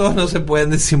dinero y la tos no se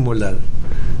pueden disimular.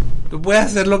 Tú puedes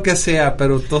hacer lo que sea,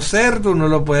 pero toser tú no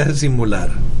lo puedes disimular.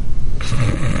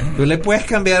 Tú le puedes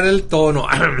cambiar el tono.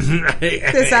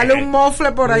 Te sale un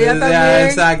mofle por allá también.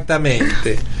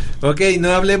 Exactamente. Ok, no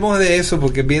hablemos de eso,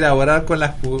 porque mira, ahora con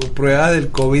las pruebas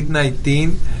del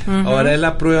COVID-19, ahora es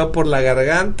la prueba por la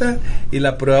garganta y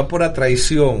la prueba por la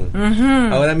traición.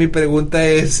 Ahora mi pregunta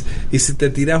es, ¿y si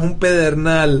te tiras un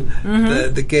pedernal,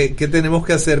 ¿qué tenemos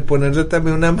que hacer? ¿Ponerle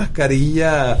también una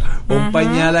mascarilla o un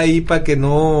pañal ahí para que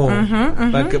no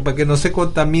para que no se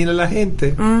contamine la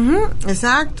gente?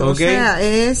 Exacto. Okay. O sea,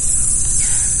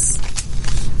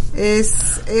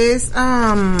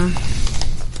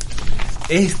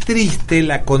 es triste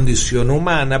la condición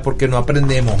humana porque no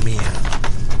aprendemos, mía.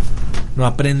 No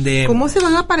aprendemos. ¿Cómo se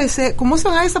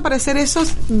van a desaparecer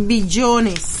esos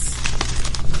billones?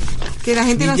 Que la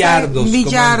gente millardos, no sabe.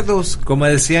 Millardos. Como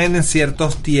decían en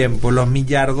ciertos tiempos, los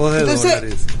millardos de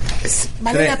dólares.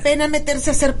 ¿Vale la pena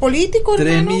meterse a ser político,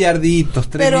 hermano? 3 millarditos.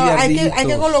 Pero hay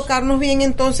que colocarnos bien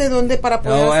entonces donde para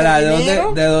poder hacer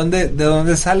dinero. ¿De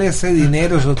dónde sale ese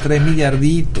dinero, esos 3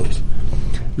 millarditos?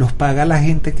 Los paga la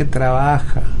gente que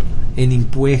trabaja en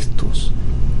impuestos.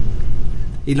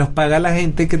 Y los paga la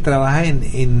gente que trabaja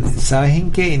en ¿sabes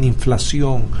en qué? En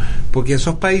inflación. Porque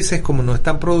esos países, como no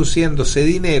están produciendo ese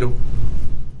dinero,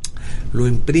 lo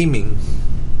imprimen,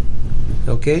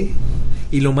 ¿ok?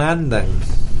 Y lo mandan,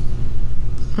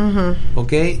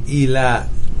 ¿ok? Y la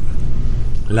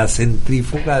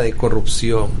centrífuga de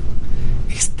corrupción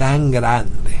es tan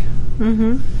grande,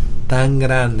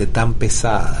 tan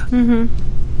pesada,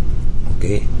 ¿ok?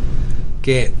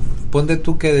 Que ponte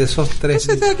tú que de esos 3...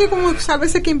 Pues que como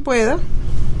sálvese quien pueda.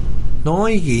 No,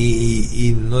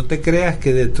 y no te creas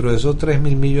que dentro de esos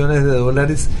 3,000 millones de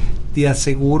dólares, te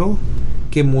aseguro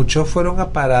que muchos fueron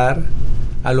a parar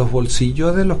a los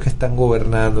bolsillos de los que están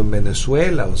gobernando en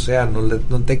Venezuela. O sea,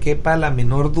 no te quepa la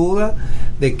menor duda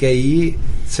de que ahí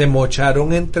se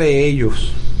mocharon entre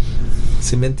ellos.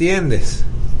 ¿Sí me entiendes?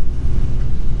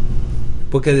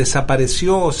 Porque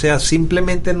desapareció, o sea,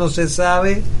 simplemente no se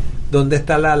sabe dónde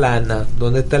está la lana,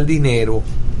 dónde está el dinero.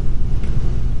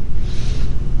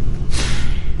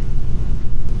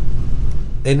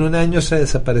 En un año se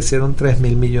desaparecieron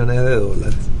 3,000 millones de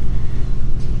dólares.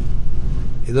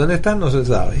 ¿Y dónde están? No se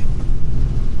sabe.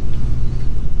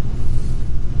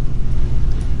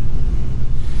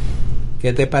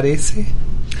 ¿Qué te parece?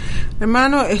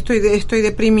 Hermano, estoy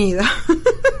deprimida.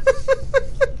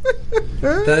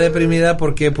 ¿Estás deprimida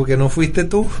por qué? ¿Porque no fuiste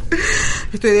tú?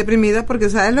 Estoy deprimida porque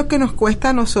 ¿sabes lo que nos cuesta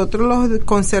a nosotros los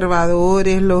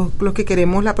conservadores, los que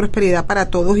queremos la prosperidad para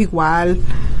todos igual,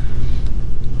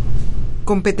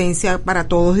 competencia para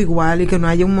todos igual y que no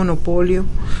haya un monopolio?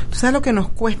 ¿Tú sabes lo que nos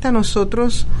cuesta a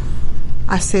nosotros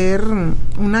hacer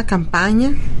una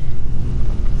campaña?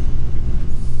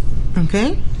 ¿Ok?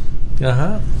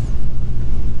 Ajá.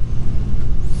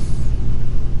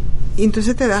 Y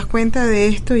entonces te das cuenta de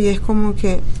esto y es como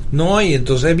que... No, y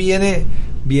entonces viene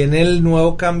el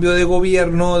nuevo cambio de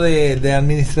gobierno de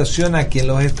administración aquí en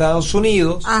los Estados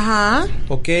Unidos. Ajá.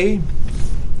 ¿Ok?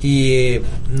 Y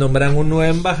nombran un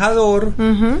nuevo embajador.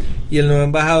 Y el nuevo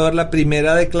embajador, la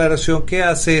primera declaración que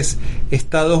hace es: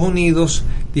 Estados Unidos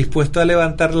dispuesto a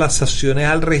levantar las sanciones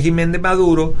al régimen de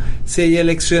Maduro si hay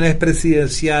elecciones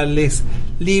presidenciales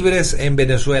libres en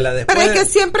Venezuela. Pero es que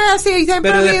siempre así,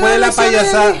 pero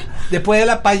después de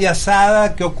la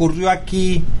payasada que ocurrió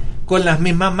aquí con las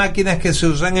mismas máquinas que se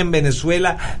usan en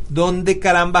Venezuela, ¿dónde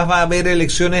carambas va a haber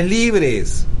elecciones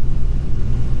libres?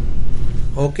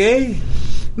 ¿Ok?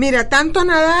 Mira, tanto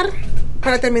nadar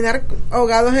para terminar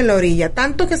ahogados en la orilla,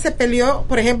 tanto que se peleó,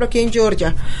 por ejemplo, aquí en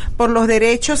Georgia, por los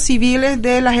derechos civiles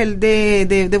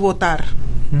de votar,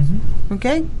 ¿ok?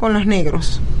 Con los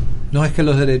negros. No, es que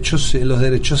los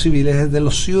derechos civiles es de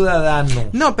los ciudadanos.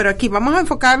 No, pero aquí vamos a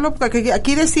enfocarlo, porque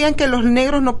aquí decían que los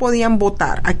negros no podían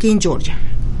votar, aquí en Georgia.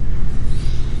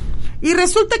 Y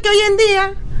resulta que hoy en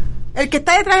día, el que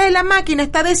está detrás de la máquina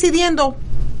está decidiendo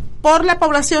por la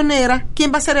población negra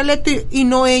quién va a ser electo y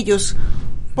no ellos,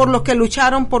 por los que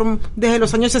lucharon desde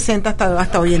los años 60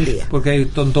 hasta hoy en día. Porque hay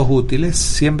tontos útiles,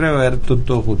 siempre va a haber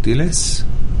tontos útiles.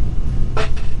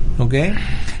 ¿Ok?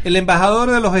 El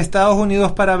embajador de los Estados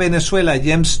Unidos para Venezuela,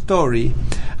 James Story,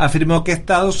 afirmó que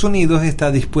Estados Unidos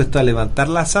está dispuesto a levantar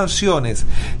las sanciones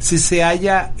si se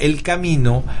halla el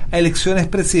camino a elecciones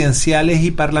presidenciales y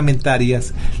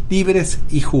parlamentarias libres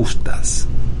y justas.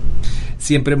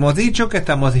 Siempre hemos dicho que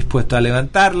estamos dispuestos a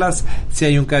levantarlas si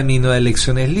hay un camino de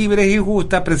elecciones libres y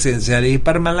justas, presidenciales y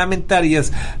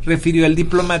parlamentarias, refirió el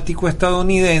diplomático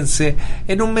estadounidense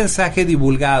en un mensaje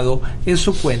divulgado en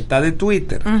su cuenta de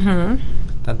Twitter.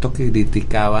 Tanto que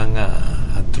criticaban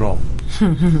a Trump.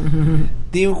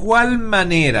 De igual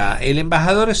manera, el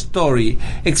embajador Story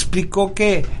explicó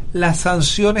que las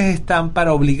sanciones están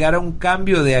para obligar a un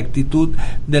cambio de actitud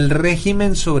del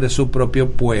régimen sobre su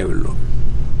propio pueblo.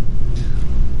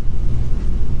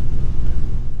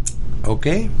 ¿Ok?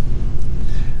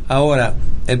 Ahora,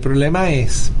 el problema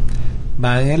es,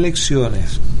 van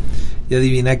elecciones y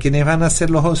adivina quiénes van a ser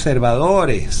los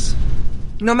observadores.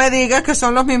 No me digas que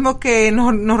son los mismos que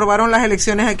nos robaron las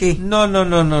elecciones aquí. No.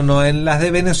 En las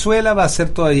de Venezuela va a ser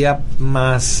todavía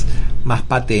más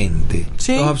patente.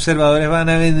 ¿Sí? Los observadores van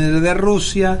a venir de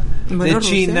Rusia, de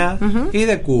China y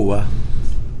de Cuba.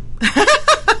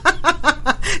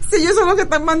 Sí, ellos son los que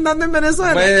están mandando en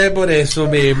Venezuela. Pues por eso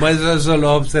mismo, esos son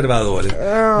los observadores.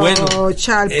 Bueno,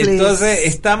 entonces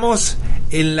estamos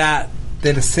en la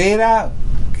tercera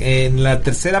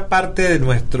parte de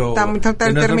nuestro estamos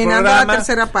terminando programa. la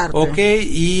tercera parte. Ok,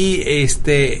 y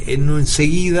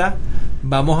enseguida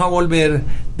vamos a volver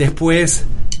después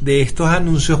de estos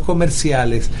anuncios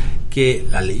comerciales que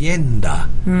la leyenda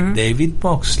David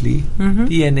Moxley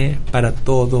tiene para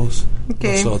todos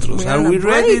nosotros. Are we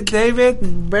ready, David?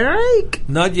 Break.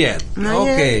 Not yet. Not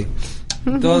yet.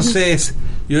 Entonces,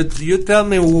 you tell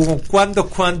me cuándo.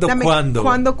 ¿Cuándo?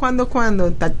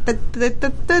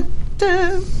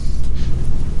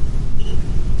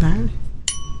 Dale.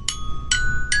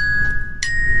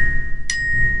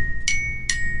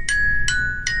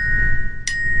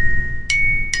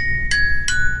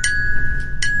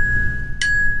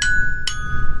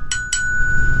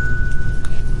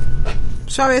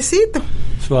 Suavecito.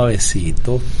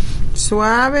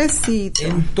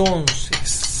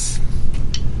 Entonces,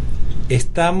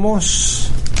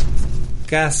 estamos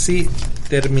casi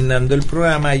terminando el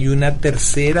programa. Hay una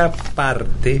tercera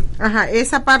parte. Ajá,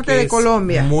 esa parte de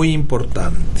Colombia. Muy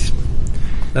importante.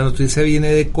 La noticia viene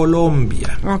de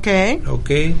Colombia. Ok.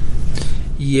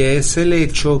 Y es el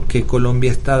hecho que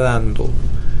Colombia está dando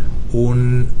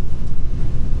un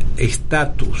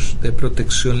estatus de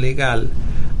protección legal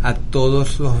a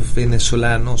todos los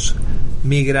venezolanos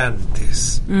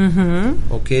migrantes,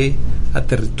 a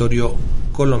territorio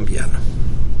colombiano.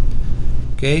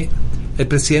 El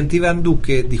presidente Iván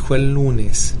Duque dijo el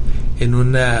lunes en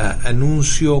un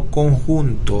anuncio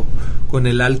conjunto con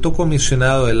el alto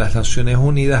comisionado de las Naciones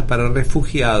Unidas para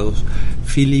Refugiados,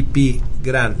 Filippi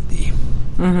Grandi.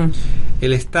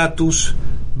 El estatus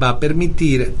va a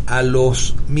permitir a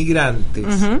los migrantes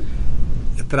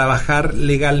trabajar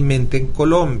legalmente en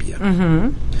Colombia.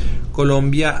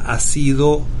 Colombia ha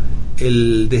sido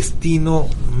el destino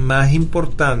más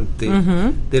importante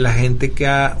de la gente que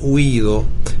ha huido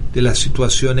de la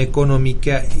situación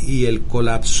económica y el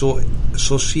colapso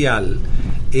social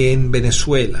en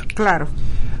Venezuela. Claro.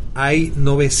 Hay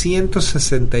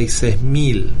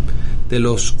 966,000 de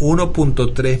los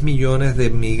 1.3 millones de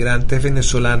migrantes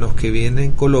venezolanos que vienen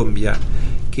en Colombia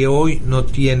que hoy no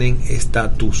tienen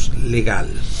estatus legal.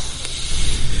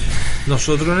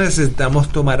 Nosotros necesitamos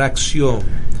tomar acción,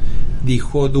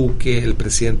 dijo Duque, el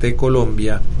presidente de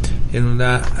Colombia, en un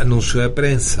anuncio de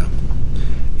prensa.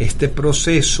 Este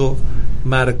proceso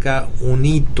marca un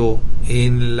hito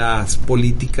en las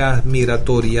políticas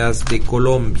migratorias de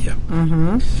Colombia.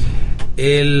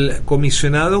 El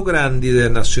comisionado Grandi de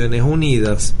Naciones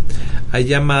Unidas ha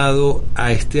llamado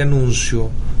a este anuncio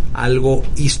algo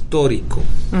histórico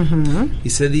y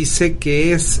se dice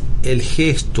que es el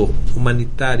gesto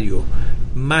humanitario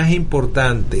más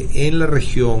importante en la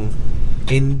región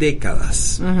en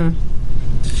décadas.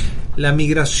 La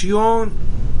migración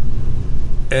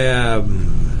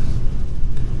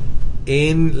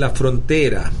en la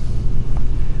frontera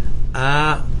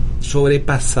ha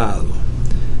sobrepasado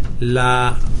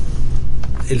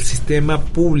el sistema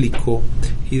público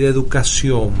y de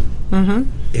educación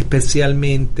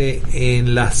especialmente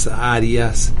en las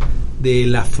áreas de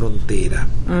la frontera.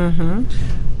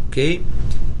 ¿Okay?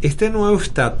 Este nuevo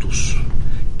estatus,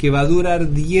 que va a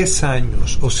durar 10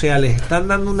 años, o sea, les están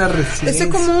dando una residencia. Eso es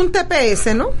como un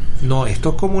TPS, ¿no? No, esto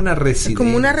es como una residencia. Es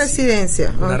como una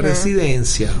residencia. Una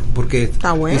residencia, porque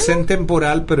está bueno. Dicen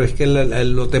temporal, pero es que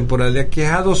lo temporal de aquí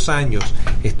es a 2 años.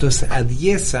 Esto es a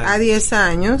 10 años. A 10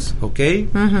 años. ¿Ok?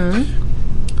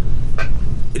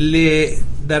 Le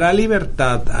dará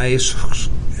libertad a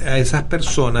esas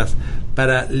personas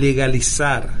para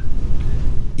legalizar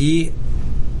y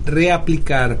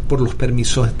reaplicar por los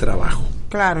permisos de trabajo.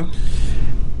 Claro.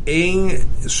 En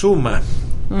suma,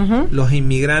 los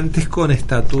inmigrantes con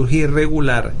estatus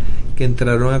irregular que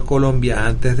entraron a Colombia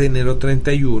antes de enero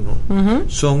 31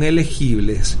 son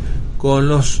elegibles con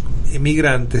los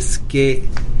inmigrantes que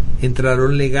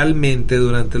entraron legalmente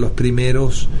durante los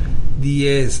primeros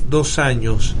 2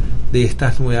 años de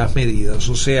estas nuevas medidas.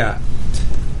 O sea,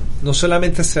 no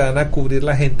solamente se van a cubrir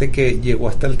la gente que llegó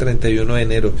hasta el 31 de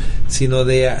enero, sino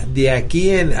de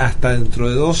aquí hasta dentro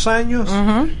de 2 años,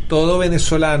 todo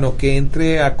venezolano que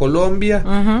entre a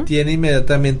Colombia tiene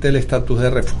inmediatamente el estatus de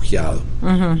refugiado.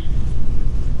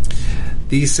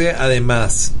 Dice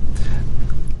además,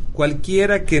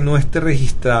 cualquiera que no esté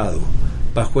registrado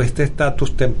bajo este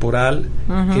estatus temporal,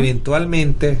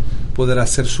 eventualmente podrá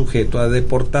ser sujeto a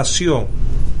deportación.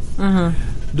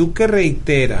 Duque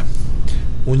reitera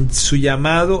su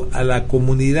llamado a la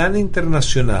comunidad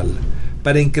internacional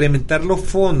para incrementar los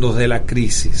fondos de la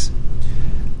crisis,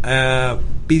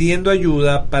 pidiendo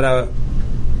ayuda para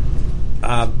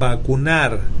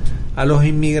vacunar a los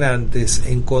inmigrantes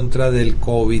en contra del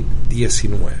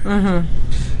COVID-19.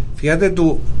 Fíjate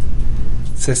tú,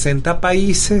 60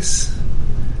 países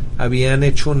habían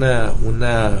hecho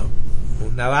una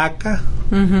vaca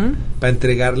para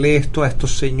entregarle esto a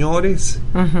estos señores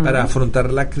para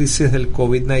afrontar la crisis del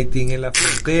COVID-19 en la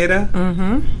frontera.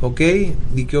 ¿Ok?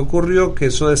 ¿Y qué ocurrió? Que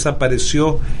eso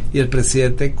desapareció y el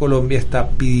presidente de Colombia está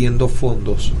pidiendo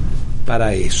fondos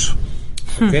para eso.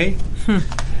 ¿Ok?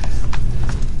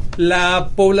 La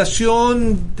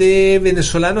población de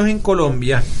venezolanos en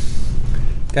Colombia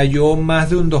cayó más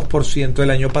de un 2% el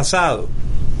año pasado.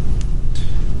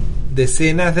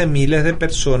 Decenas de miles de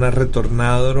personas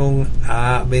retornaron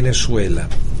a Venezuela,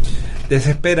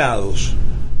 desesperados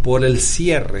por el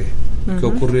cierre que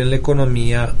ocurrió en la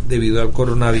economía debido al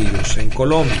coronavirus en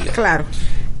Colombia,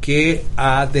 que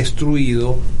ha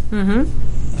destruido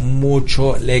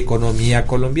mucho la economía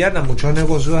colombiana. Muchos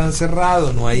negocios han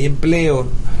cerrado, no hay empleo,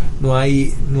 no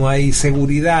hay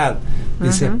seguridad.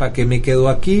 Dices, ¿para qué me quedo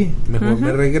aquí? Mejor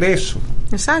me regreso.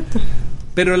 Exacto.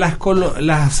 Pero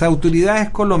las autoridades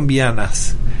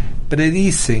colombianas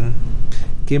predicen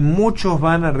que muchos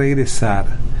van a regresar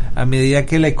a medida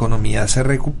que la economía se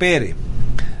recupere,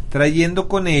 trayendo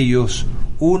con ellos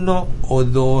 1 o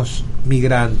 2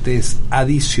 migrantes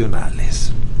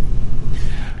adicionales.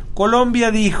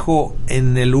 Colombia dijo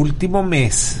en el último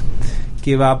mes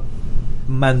que va a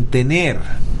mantener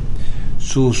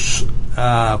sus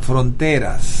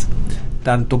fronteras,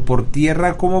 tanto por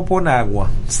tierra como por agua,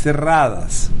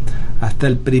 cerradas hasta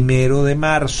el 1 de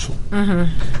marzo.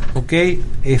 ¿Ok?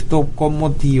 Esto con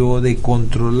motivo de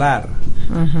controlar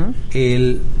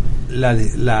que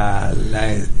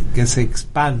se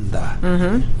expanda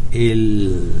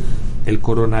el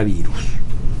coronavirus.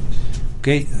 ¿Ok?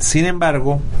 Sin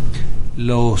embargo,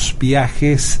 los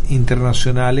viajes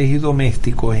internacionales y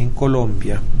domésticos en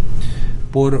Colombia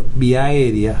por vía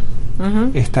aérea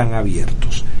están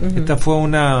abiertos. Esta fue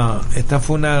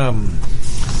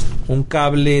un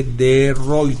cable de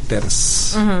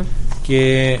Reuters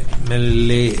que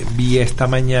le vi esta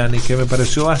mañana y que me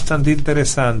pareció bastante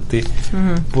interesante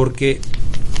porque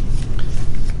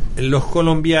los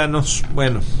colombianos,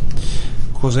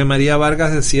 José María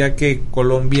Vargas decía que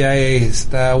Colombia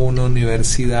está una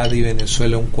universidad y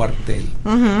Venezuela un cuartel.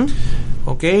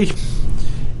 ¿Ok?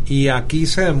 Y aquí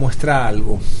se demuestra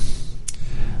algo.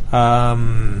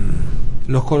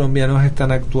 Los colombianos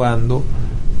están actuando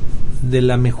de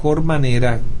la mejor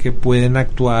manera que pueden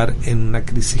actuar en una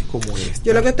crisis como esta.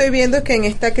 Yo lo que estoy viendo es que en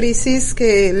esta crisis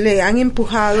que le han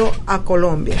empujado a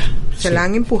Colombia, se la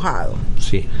han empujado.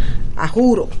 Sí. A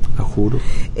juro.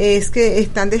 Es que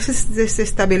están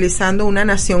desestabilizando una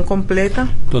nación completa.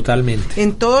 Totalmente.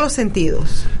 En todos los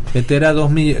sentidos. Meter a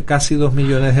casi 2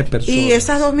 millones de personas. Y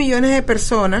esas 2 millones de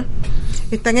personas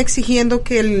están exigiendo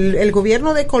que el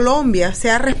gobierno de Colombia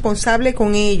sea responsable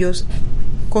con ellos,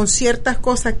 con ciertas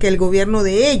cosas que el gobierno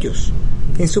de ellos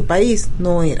en su país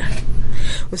no era.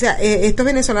 O sea, estos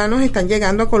venezolanos están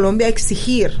llegando a Colombia a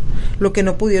exigir lo que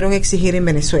no pudieron exigir en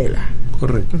Venezuela.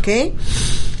 Correcto. ¿Okay?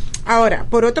 Ahora,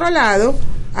 por otro lado,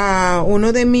 a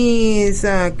uno de mis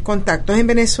contactos en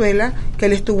Venezuela, que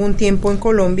él estuvo un tiempo en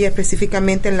Colombia,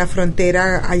 específicamente en la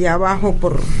frontera allá abajo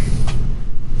por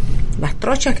las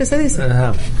trochas, ¿qué se dice?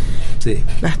 Ajá, sí.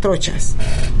 Las trochas.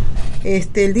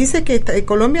 Él dice que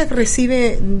Colombia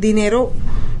recibe dinero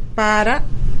para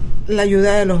la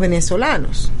ayuda de los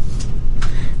venezolanos,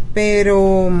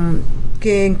 pero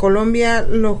que en Colombia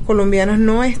los colombianos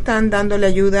no están dándole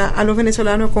ayuda a los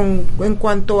venezolanos en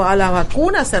cuanto a la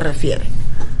vacuna se refiere.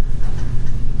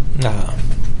 Ah.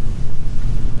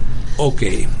 Ok.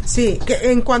 Sí,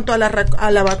 que en cuanto a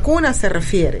la vacuna se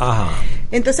refiere. Ajá.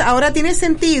 Entonces ahora tiene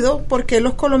sentido porque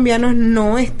los colombianos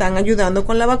no están ayudando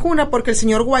con la vacuna, porque el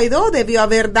señor Guaidó debió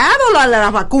haber dado la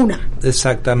vacuna.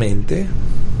 Exactamente.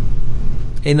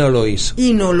 Y no lo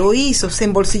hizo. Se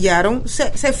embolsillaron,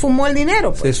 se fumó el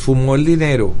dinero. Pues. Se esfumó el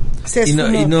dinero.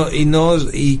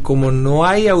 Y como no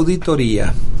hay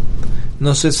auditoría,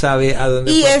 no se sabe a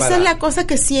dónde y esa es la cosa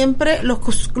que siempre los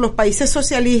países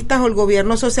socialistas o el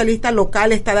gobierno socialista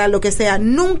local, estatal, lo que sea,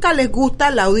 nunca les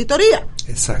gusta la auditoría.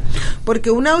 Exacto. Porque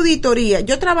una auditoría,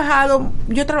 yo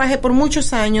trabajé por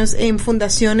muchos años en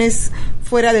fundaciones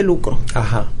fuera de lucro.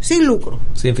 Ajá. Sin lucro.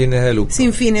 Sin fines de lucro.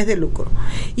 Sin fines de lucro.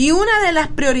 Y una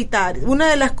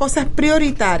de las cosas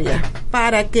prioritarias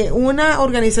para que una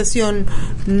organización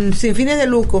sin fines de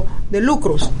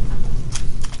lucros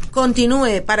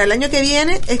continúe para el año que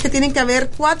viene es que tienen que haber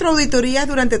 4 auditorías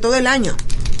durante todo el año.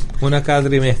 Una cada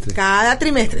trimestre. Cada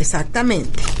trimestre,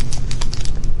 exactamente.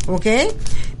 ¿Ok?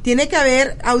 Tiene que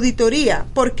haber auditoría.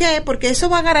 ¿Por qué? Porque eso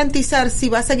va a garantizar si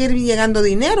va a seguir llegando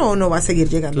dinero o no va a seguir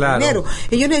llegando dinero.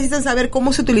 Ellos necesitan saber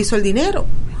cómo se utilizó el dinero,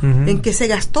 en qué se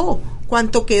gastó,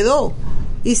 cuánto quedó.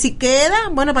 Y si queda,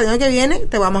 bueno, para el año que viene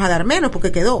te vamos a dar menos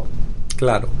porque quedó.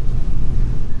 Claro.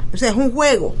 O sea, es un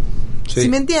juego. ¿Sí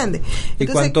me entiende?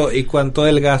 Entonces, ¿Y cuánto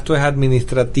del gasto es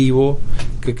administrativo?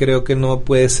 Que creo que no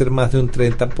puede ser más de un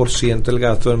 30% el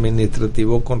gasto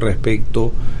administrativo con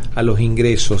respecto a los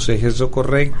ingresos. ¿Es eso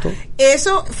correcto?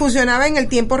 Eso funcionaba en el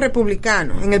tiempo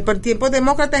republicano. En el tiempo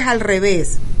demócrata es al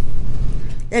revés.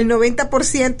 El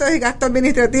 90% es gasto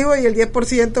administrativo y el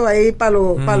 10% ahí para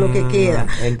lo que queda.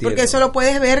 Entiendo. Porque eso lo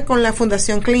puedes ver con la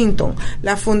Fundación Clinton,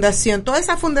 todas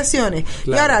esas fundaciones.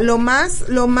 Claro. Y ahora, lo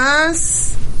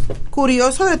más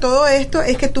curioso de todo esto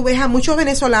es que tú ves a muchos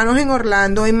venezolanos en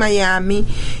Orlando, en Miami,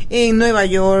 en Nueva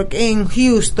York, en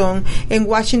Houston, en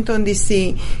Washington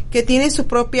D.C., que tienen sus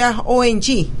propias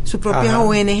ONG, sus propias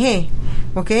ONG,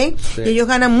 ¿ok? Sí. Y ellos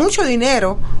ganan mucho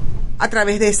dinero a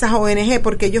través de esas ONG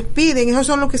porque ellos piden, esos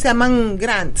son los que se llaman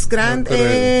grants. Grant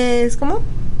es, ¿cómo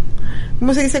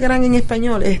se dice grant en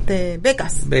español?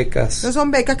 Becas. No son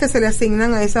becas que se le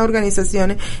asignan a esas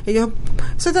organizaciones. Ellos,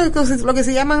 eso es lo que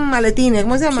se llaman maletines.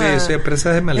 ¿Cómo se llama? Sí,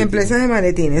 empresas de maletines. Empresas de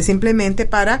maletines, simplemente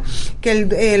para que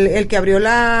el que abrió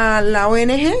la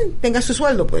ONG tenga su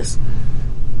sueldo, pues.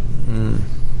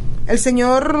 El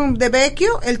señor De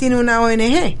Vecchio, él tiene una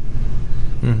ONG.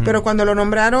 Pero cuando lo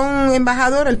nombraron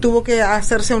embajador, él tuvo que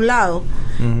hacerse a un lado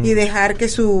y dejar que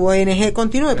su ONG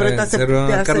continúe. Pero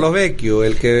Carlos Vecchio,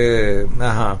 el que...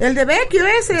 Ajá. El De Vecchio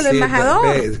es el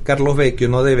embajador. Carlos Vecchio,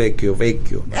 no De Vecchio,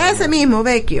 Vecchio. Ese mismo,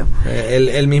 Vecchio.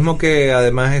 El mismo que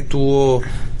además estuvo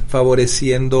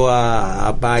favoreciendo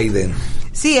a Biden.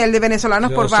 Sí, el de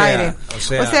venezolanos por Biden.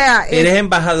 O sea, eres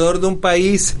embajador de un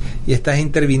país y estás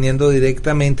interviniendo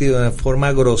directamente y de una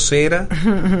forma grosera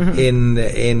en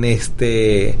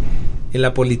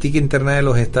la política interna de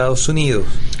los Estados Unidos.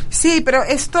 Sí, pero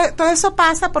todo eso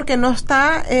pasa porque no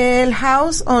está el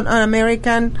House on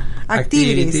American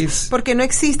Activities, porque no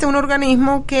existe un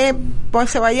organismo que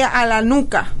se vaya a la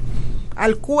nuca,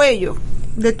 al cuello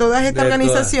de todas estas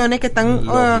organizaciones que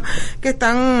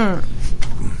están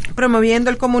promoviendo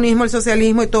el comunismo, el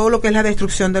socialismo y todo lo que es la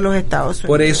destrucción de los Estados Unidos.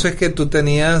 Por eso es que tú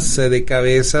tenías de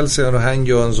cabeza al señor Han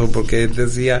Johnson, porque él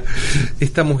decía,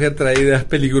 esta mujer trae ideas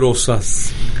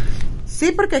peligrosas.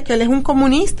 Sí, porque es que él es un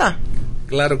comunista.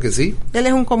 Claro que sí. Él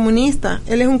es un comunista,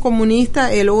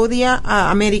 él odia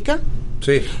a América.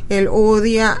 Sí. Él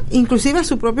odia, inclusive a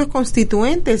sus propios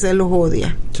constituyentes, él los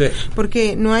odia. Sí.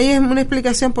 Porque no hay una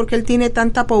explicación por qué él tiene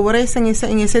tanta pobreza en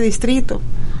ese distrito.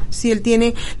 Si él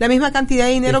tiene la misma cantidad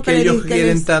de dinero que ellos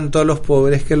quieren tanto a los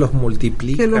pobres que los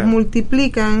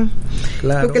multiplican.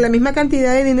 Claro. Porque la misma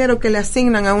cantidad de dinero que le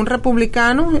asignan a un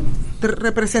republicano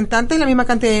representante es la misma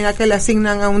cantidad de dinero que le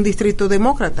asignan a un distrito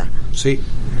demócrata. Sí.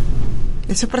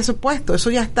 Ese presupuesto, eso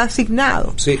ya está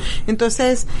asignado. Sí.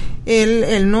 Entonces,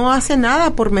 él no hace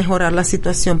nada por mejorar la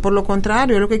situación. Por lo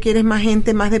contrario, él lo que quiere es más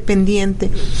gente más dependiente.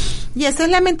 Y esa es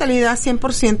la mentalidad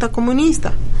 100%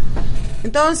 comunista.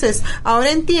 Entonces,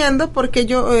 ahora entiendo por qué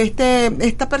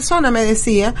esta persona me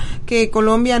decía que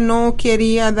Colombia no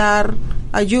quería dar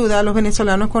ayuda a los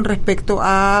venezolanos con respecto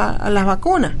a las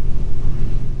vacunas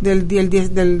del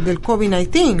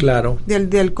COVID-19, claro,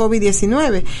 del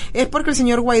COVID-19. Es porque el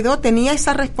señor Guaidó tenía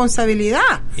esa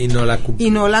responsabilidad y no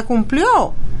la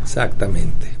cumplió.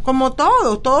 Exactamente. Como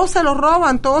todo se lo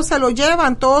roban, todo se lo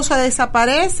llevan, todo se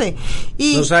desaparece.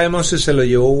 Y no sabemos si se lo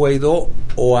llevó Guaidó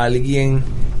o alguien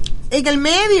en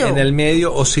el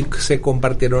medio, o si se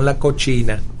compartieron la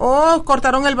cochina, o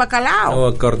cortaron el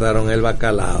bacalao.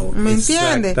 ¿Me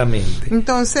entiendes? Exactamente.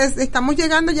 Entonces estamos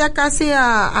llegando ya casi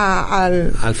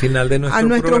al final de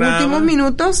nuestros últimos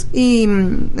minutos y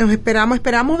nos esperamos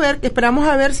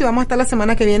a ver si vamos a estar la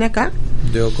semana que viene acá.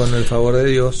 Yo con el favor de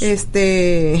Dios.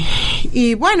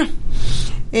 Y bueno,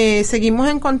 seguimos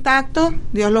en contacto.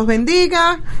 Dios los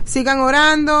bendiga, sigan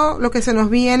orando. Lo que se nos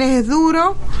viene es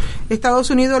duro. Estados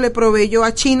Unidos le proveyó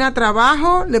a China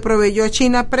trabajo, le proveyó a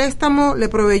China préstamo, le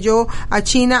proveyó a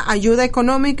China ayuda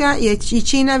económica y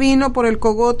China vino por el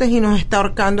cogote y nos está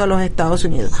ahorcando a los Estados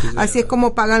Unidos. Sí, así es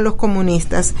como pagan los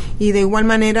comunistas y de igual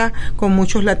manera con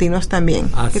muchos latinos también.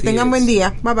 Así que tengan buen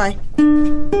día. Bye bye.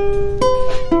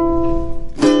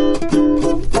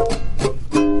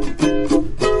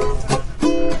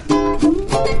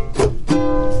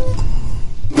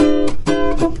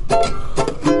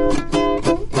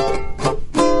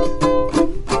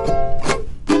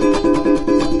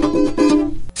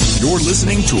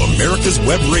 Listening to America's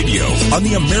Web Radio on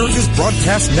the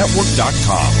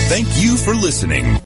AmericasBroadcastNetwork.com. Thank you for listening.